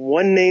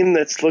 one name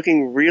that's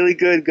looking really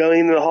good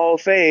going into the Hall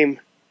of Fame,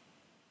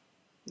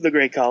 the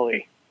Great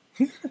Khali.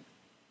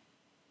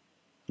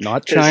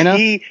 Not China?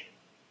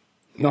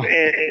 No,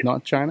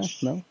 not China?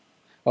 No?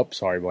 Oh,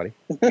 sorry, buddy.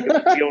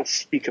 You don't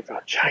speak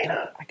about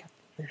China. I got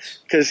this.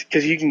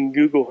 Because you can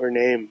Google her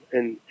name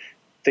and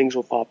things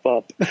will pop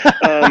up.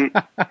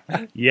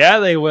 Yeah,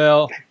 they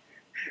will.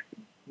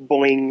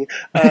 Boing.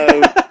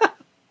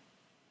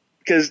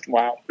 Because,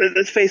 wow,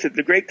 let's face it,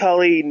 the Great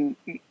Khali,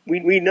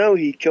 we know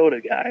he killed a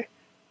guy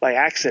by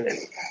accident.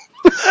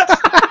 Because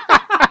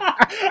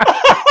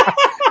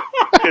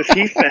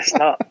he fessed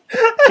up.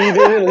 He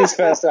did at least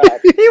fess up.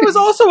 He was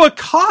also a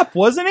cop,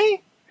 wasn't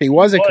he? He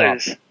was a cop.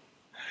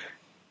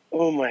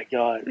 Oh my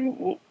god.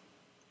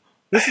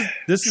 This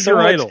is So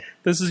your much- idol.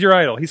 This is your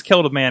idol. He's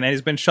killed a man, and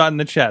he's been shot in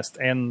the chest,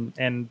 and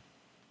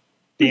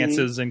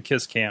dances and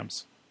kiss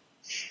cams.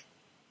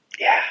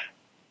 Yeah.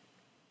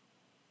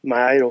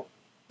 My idol.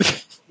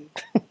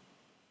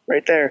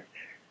 Right there.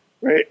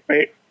 Right.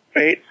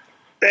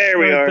 There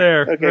we right are.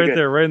 there, Okay, right good.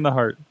 there, right in the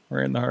heart.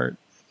 Right in the heart.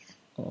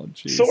 Oh,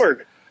 jeez.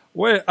 Sorg.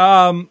 Wait,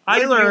 What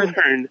have you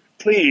learned?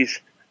 Please.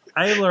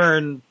 I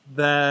learned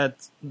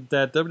that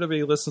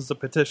WWE listens to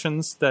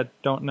petitions that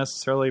don't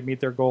necessarily meet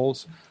their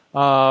goals.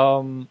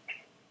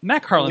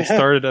 Matt Carlin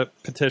started a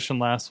petition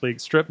last week,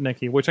 Strip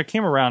Nikki, which I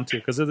came around to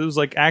because it was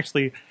like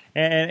actually,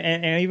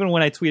 and even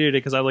when I tweeted it,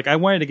 because I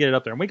wanted to get it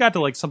up there, and we got to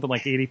like something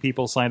like 80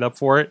 people signed up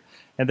for it,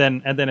 and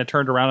then it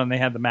turned around and they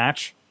had the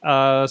match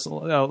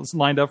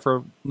lined up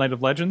for Night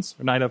of Legends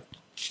or Night of.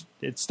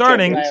 It's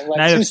starting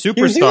Night of You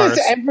do Superstars.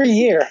 this every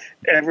year.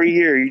 Every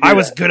year. You do I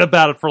was that. good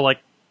about it for like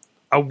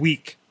a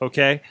week,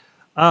 okay?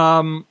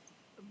 But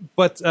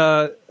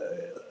no,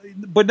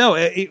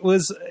 it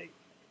was.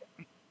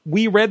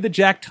 We read the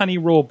Jack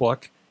Tunney rule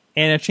book,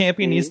 and a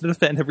champion needs to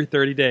defend every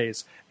 30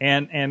 days,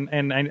 and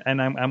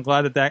I'm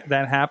glad that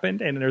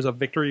happened. And there's a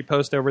victory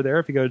post over there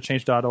if you go to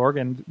change.org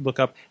and look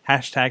up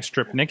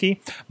 #StripNikki.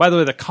 By the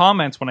way, the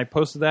comments when I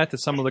posted that to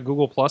some of the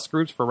Google Plus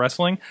groups for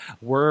wrestling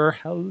were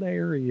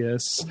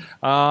hilarious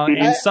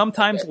and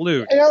sometimes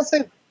lewd. And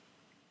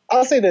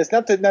I'll say this,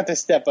 not to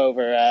step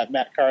over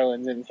Matt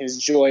Carlin and his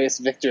joyous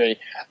victory.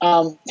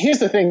 Here's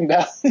the thing,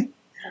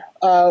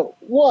 though.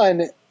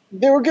 One,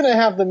 they were going to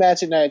have the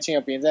match at Night of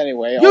Champions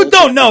anyway. You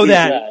don't know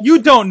that.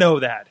 You don't know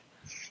that.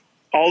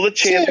 All the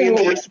champions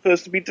were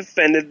supposed to be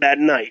defended that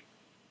night.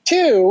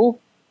 Two,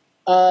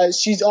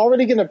 she's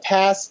already going to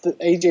pass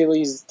AJ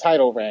Lee's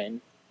title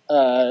reign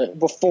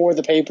before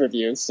the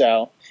pay-per-view.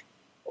 So,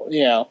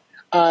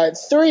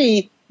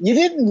 three, you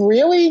didn't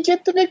really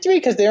get the victory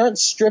because they aren't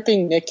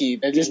stripping Nikki;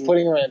 they're just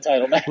putting her in a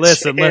title match.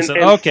 Listen. And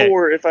Okay.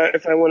 Four, if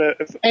I want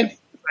to, if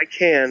I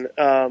can,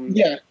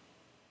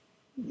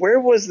 where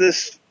was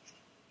this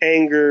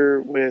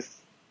anger with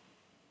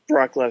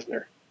Brock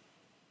Lesnar?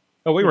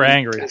 Oh, we were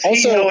angry.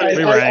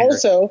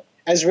 Also,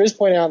 as Riz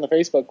pointed out in the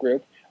Facebook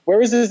group, where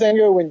was this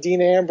anger when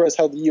Dean Ambrose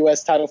held the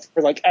U.S. title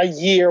for like a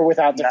year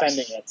without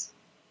defending it?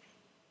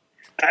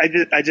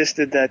 I just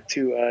did that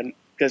too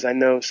because I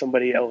know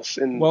somebody else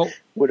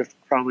would have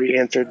probably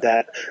answered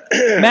that.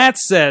 Matt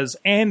says,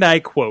 and I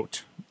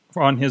quote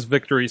on his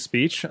victory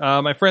speech,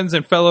 my friends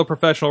and fellow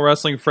professional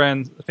wrestling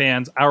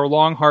fans, our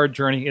long, hard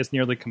journey is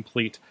nearly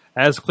complete.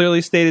 As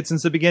clearly stated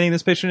since the beginning,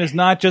 this petition is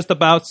not just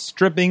about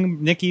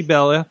stripping Nikki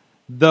Bella,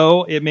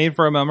 though it made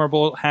for a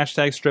memorable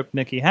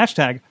 #StripNikki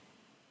hashtag.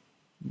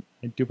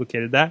 I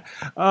duplicated that.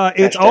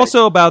 It's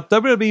also about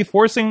WWE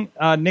forcing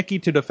Nikki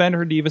to defend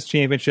her Divas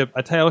Championship,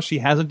 a title she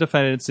hasn't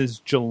defended since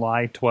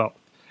July 12th.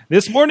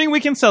 This morning we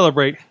can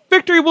celebrate.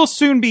 Victory will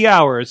soon be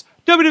ours.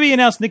 WWE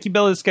announced Nikki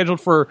Bella is scheduled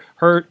for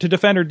her to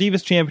defend her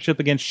Divas Championship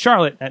against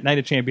Charlotte at Night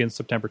of Champions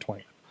September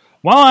 20th.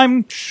 While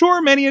I'm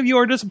sure many of you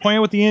are disappointed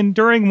with the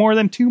enduring more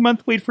than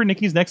 2-month wait for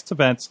Nikki's next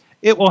events,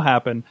 it will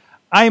happen.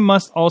 I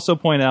must also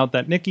point out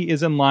that Nikki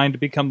is in line to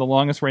become the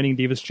longest reigning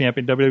Divas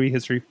champion in WWE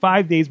history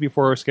 5 days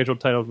before her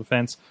scheduled title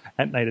defense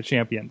at Night of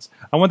Champions.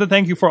 I want to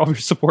thank you for all of your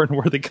support and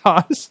worthy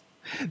cause.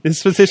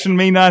 This position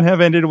may not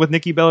have ended with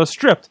Nikki Bella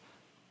stripped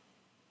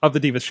of the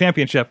Divas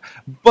Championship,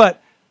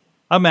 but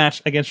a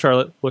match against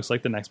Charlotte looks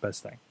like the next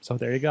best thing. So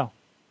there you go.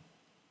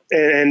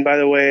 And by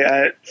the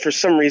way, for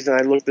some reason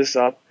I looked this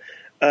up.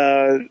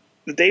 The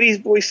Davies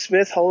Boy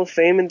Smith Hall of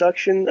Fame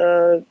induction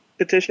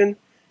petition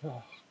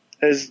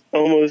has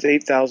almost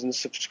 8,000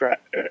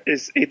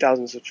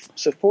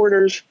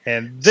 supporters.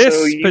 And this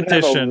so you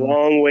petition have a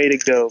long way to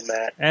go,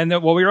 Matt. And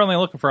we were only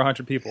looking for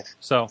 100 people.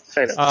 So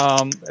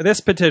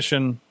this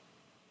petition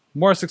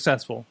more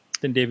successful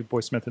than David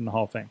Boy Smith in the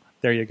Hall of Fame.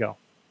 There you go.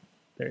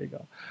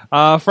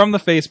 From the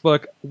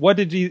Facebook, what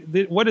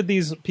did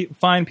these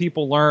fine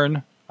people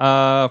learn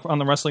on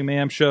the Wrestling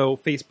Mayhem Show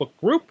Facebook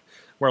group,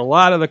 where a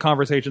lot of the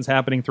conversations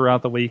happening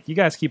throughout the week? You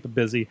guys keep it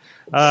busy.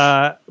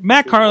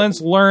 Matt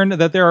Carlin's learned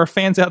that there are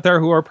fans out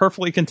there who are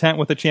perfectly content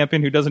with a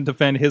champion who doesn't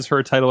defend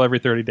her title every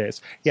 30 days.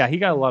 Yeah, he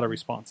got a lot of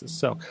responses.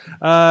 So,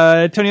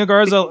 Antonio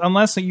Garza,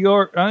 unless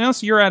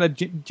you're at a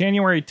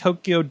January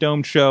Tokyo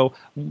Dome show,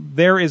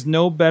 there is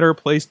no better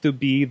place to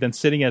be than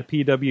sitting at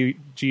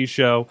PWG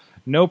show.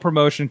 No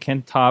promotion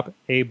can top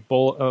a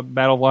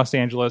Battle of Los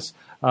Angeles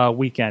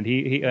weekend.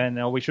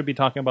 And we should be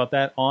talking about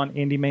that on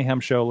Indie Mayhem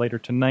Show later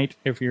tonight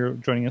if you're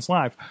joining us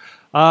live.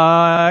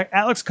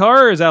 Alex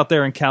Carr is out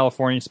there in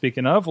California,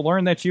 speaking of.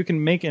 Learn that you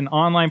can make an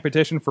online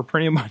petition for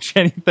pretty much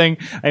anything.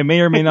 I may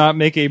or may not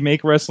make a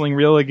Make Wrestling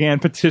Real Again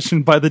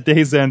petition by the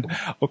day's end.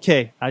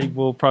 Okay, I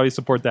will probably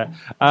support that.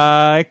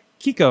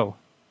 Keiko.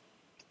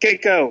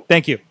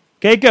 Thank you.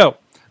 Keiko.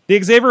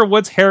 The Xavier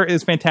Woods hair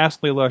is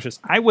fantastically luscious.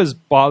 I was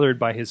bothered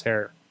by his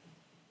hair.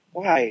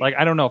 Why?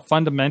 I don't know,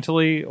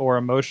 fundamentally or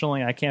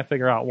emotionally. I can't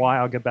figure out why.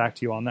 I'll get back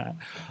to you on that.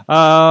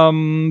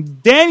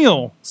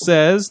 Daniel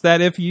says that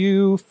if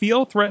you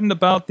feel threatened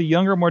about the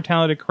younger, more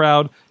talented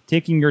crowd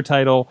taking your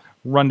title,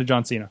 run to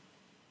John Cena.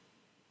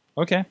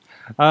 Okay.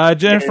 His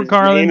Jennifer name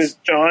Carlins. is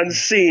John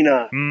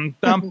Cena.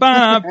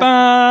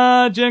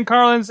 Jen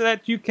Carlins,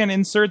 that you can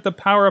insert the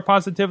power of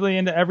positivity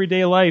into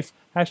everyday life.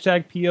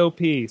 Hashtag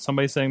POP.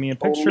 Somebody's sending me a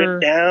picture.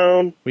 Hold it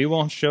down. We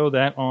won't show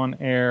that on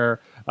air.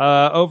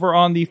 Over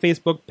on the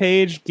Facebook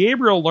page,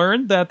 Gabriel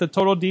learned that the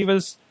Total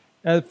Divas,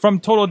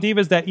 from Total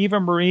Divas, that Eva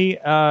Marie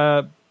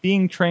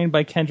being trained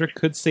by Kendrick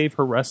could save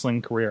her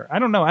wrestling career. I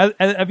don't know.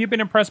 Have you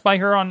been impressed by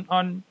her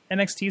on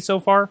NXT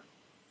so far?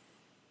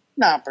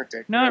 Not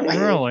particularly. Not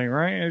really,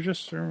 right? It's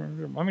just, I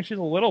mean, she's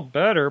a little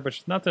better, but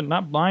she's not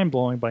mind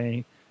blowing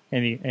by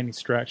any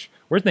stretch.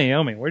 Where's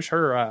Naomi? Where's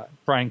her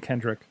Brian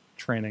Kendrick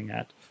training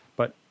at?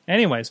 But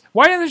anyways,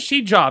 why isn't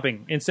she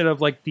jobbing instead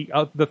of like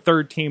the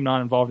third team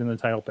not involved in the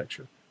title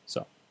picture?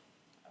 So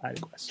I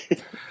digress.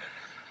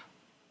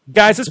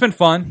 Guys, it's been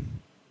fun.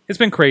 It's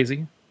been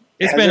crazy.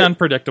 It's been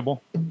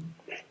unpredictable.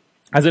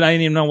 I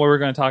didn't even know what we were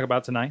going to talk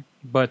about tonight,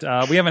 but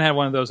we haven't had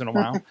one of those in a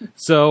while.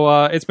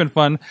 So it's been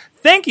fun.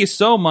 Thank you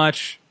so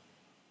much,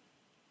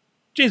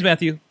 James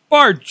Matthew,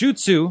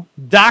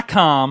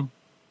 barjutsu.com.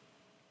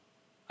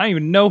 I don't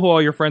even know who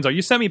all your friends are.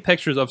 You sent me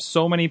pictures of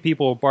so many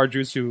people at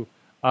Barjutsu.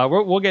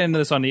 We'll get into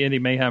this on the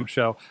Indie Mayhem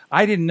show.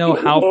 I didn't know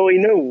how. Well, we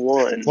know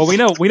one. Well, we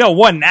know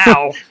one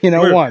now.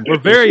 One. We're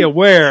very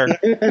aware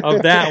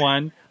of that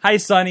one. Hi,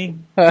 Sonny.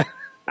 Hi.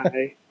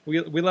 We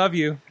love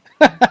you.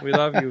 We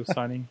love you,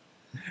 Sonny.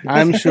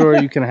 I'm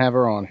sure you can have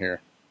her on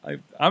here.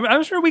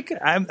 I'm sure we could.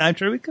 I'm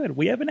sure we could.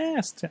 We haven't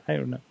asked. I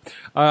don't know.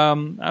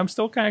 I'm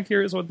still kind of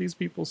curious what these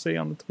people say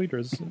on the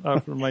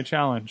tweeters for my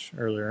challenge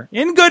earlier.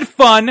 In good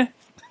fun.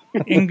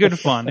 In good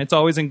fun. It's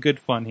always in good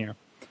fun here.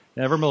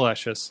 Never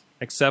malicious,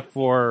 except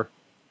for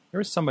there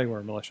was somebody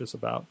we're malicious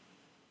about.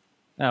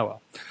 Oh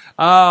well.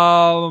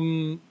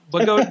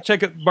 But go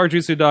check out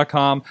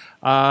barjutsu.com.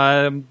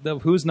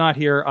 Who's not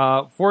here?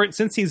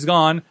 Since he's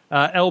gone,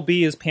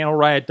 LB is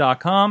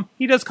panelriot.com.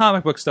 He does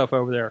comic book stuff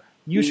over there.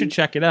 You should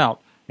check it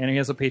out. And he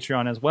has a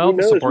Patreon as well. Who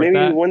knows? To support Maybe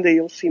that. one day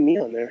you'll see me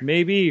on there.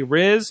 Maybe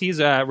Riz. He's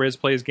at Riz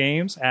Plays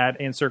Games at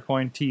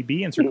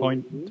InsertCoinTB,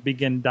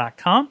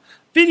 InsertCoinBegin.com.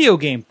 Video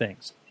game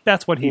things.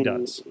 That's what he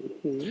does.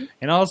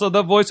 And also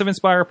the voice of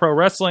Inspire Pro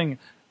Wrestling,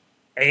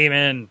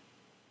 Eamon.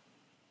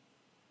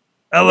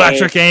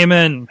 Electric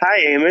Eamon.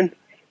 Hi, Eamon.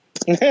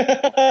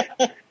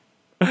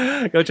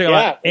 Go check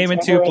out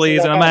Eamon too,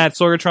 please. And I'm at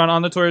Sorgatron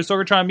on the Twitter.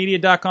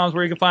 SorgatronMedia.com is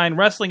where you can find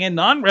wrestling and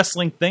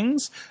non-wrestling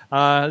things.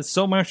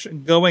 So much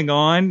going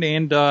on,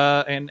 and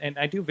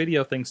I do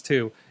video things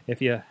too,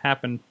 if you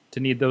happen to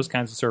need those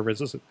kinds of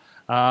services.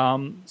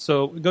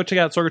 So go check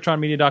out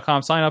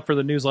SorgatronMedia.com. Sign up for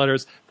the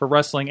newsletters for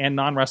wrestling and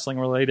non-wrestling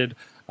related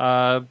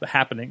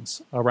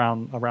happenings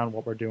around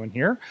what we're doing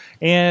here.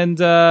 And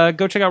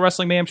go check out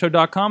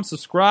WrestlingMayhemShow.com.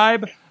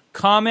 Subscribe,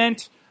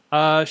 comment,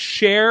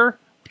 share.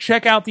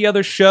 Check out the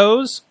other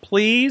shows,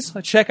 please.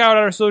 Check out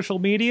our social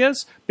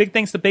medias. Big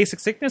thanks to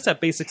Basic Sickness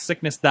at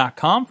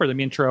BasicSickness.com for the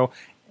intro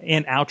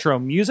and outro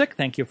music.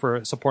 Thank you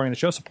for supporting the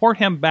show. Support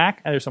him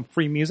back. There's some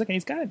free music, and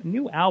he's got a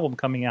new album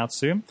coming out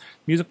soon.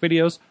 Music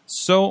videos,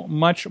 so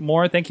much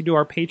more. Thank you to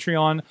our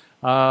Patreon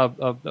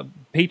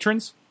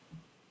patrons.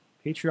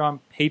 Patreon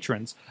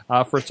patrons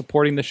for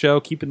supporting the show,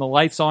 keeping the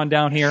lights on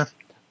down here.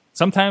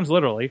 Sometimes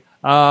literally,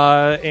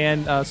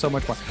 and so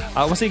much more.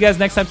 We'll see you guys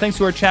next time. Thanks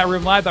to our chat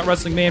room live at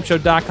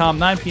WrestlingMayhemShow.com,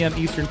 9 p.m.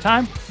 Eastern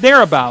Time,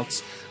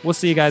 thereabouts. We'll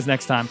see you guys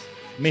next time.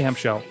 Mayhem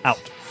Show out.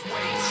 Just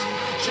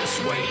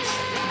wait,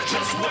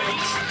 just wait, just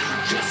wait,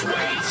 just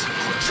wait.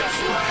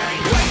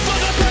 Wait for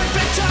the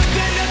perfect time,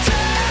 then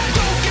attack.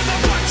 Don't give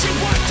up what you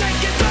want,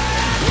 take it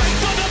back. Wait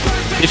for the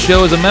perfect. This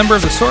show is a member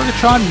of the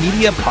Sorgatron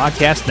Media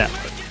Podcast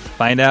Network.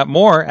 Find out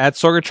more at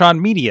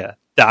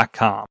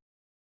SorgatronMedia.com.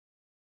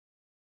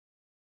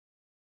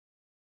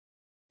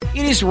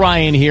 It is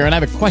Ryan here, and I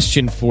have a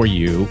question for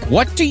you.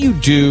 What do you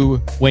do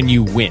when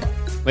you win?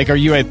 Like, are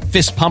you a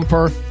fist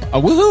pumper, a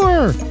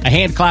woohooer, a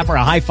hand clapper,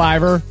 a high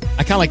fiver?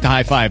 I kind of like the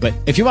high five, but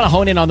if you want to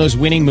hone in on those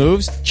winning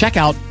moves, check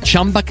out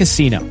Chumba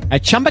Casino.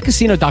 At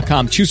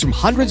ChumbaCasino.com, choose from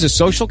hundreds of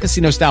social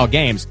casino-style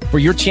games for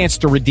your chance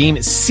to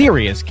redeem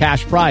serious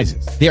cash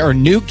prizes. There are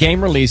new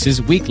game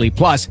releases weekly,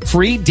 plus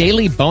free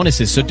daily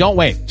bonuses, so don't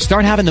wait.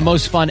 Start having the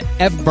most fun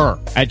ever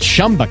at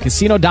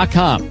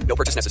ChumbaCasino.com. No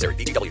purchase necessary.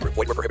 VGW Group.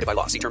 Void where prohibited by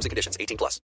law. See terms and conditions. 18+.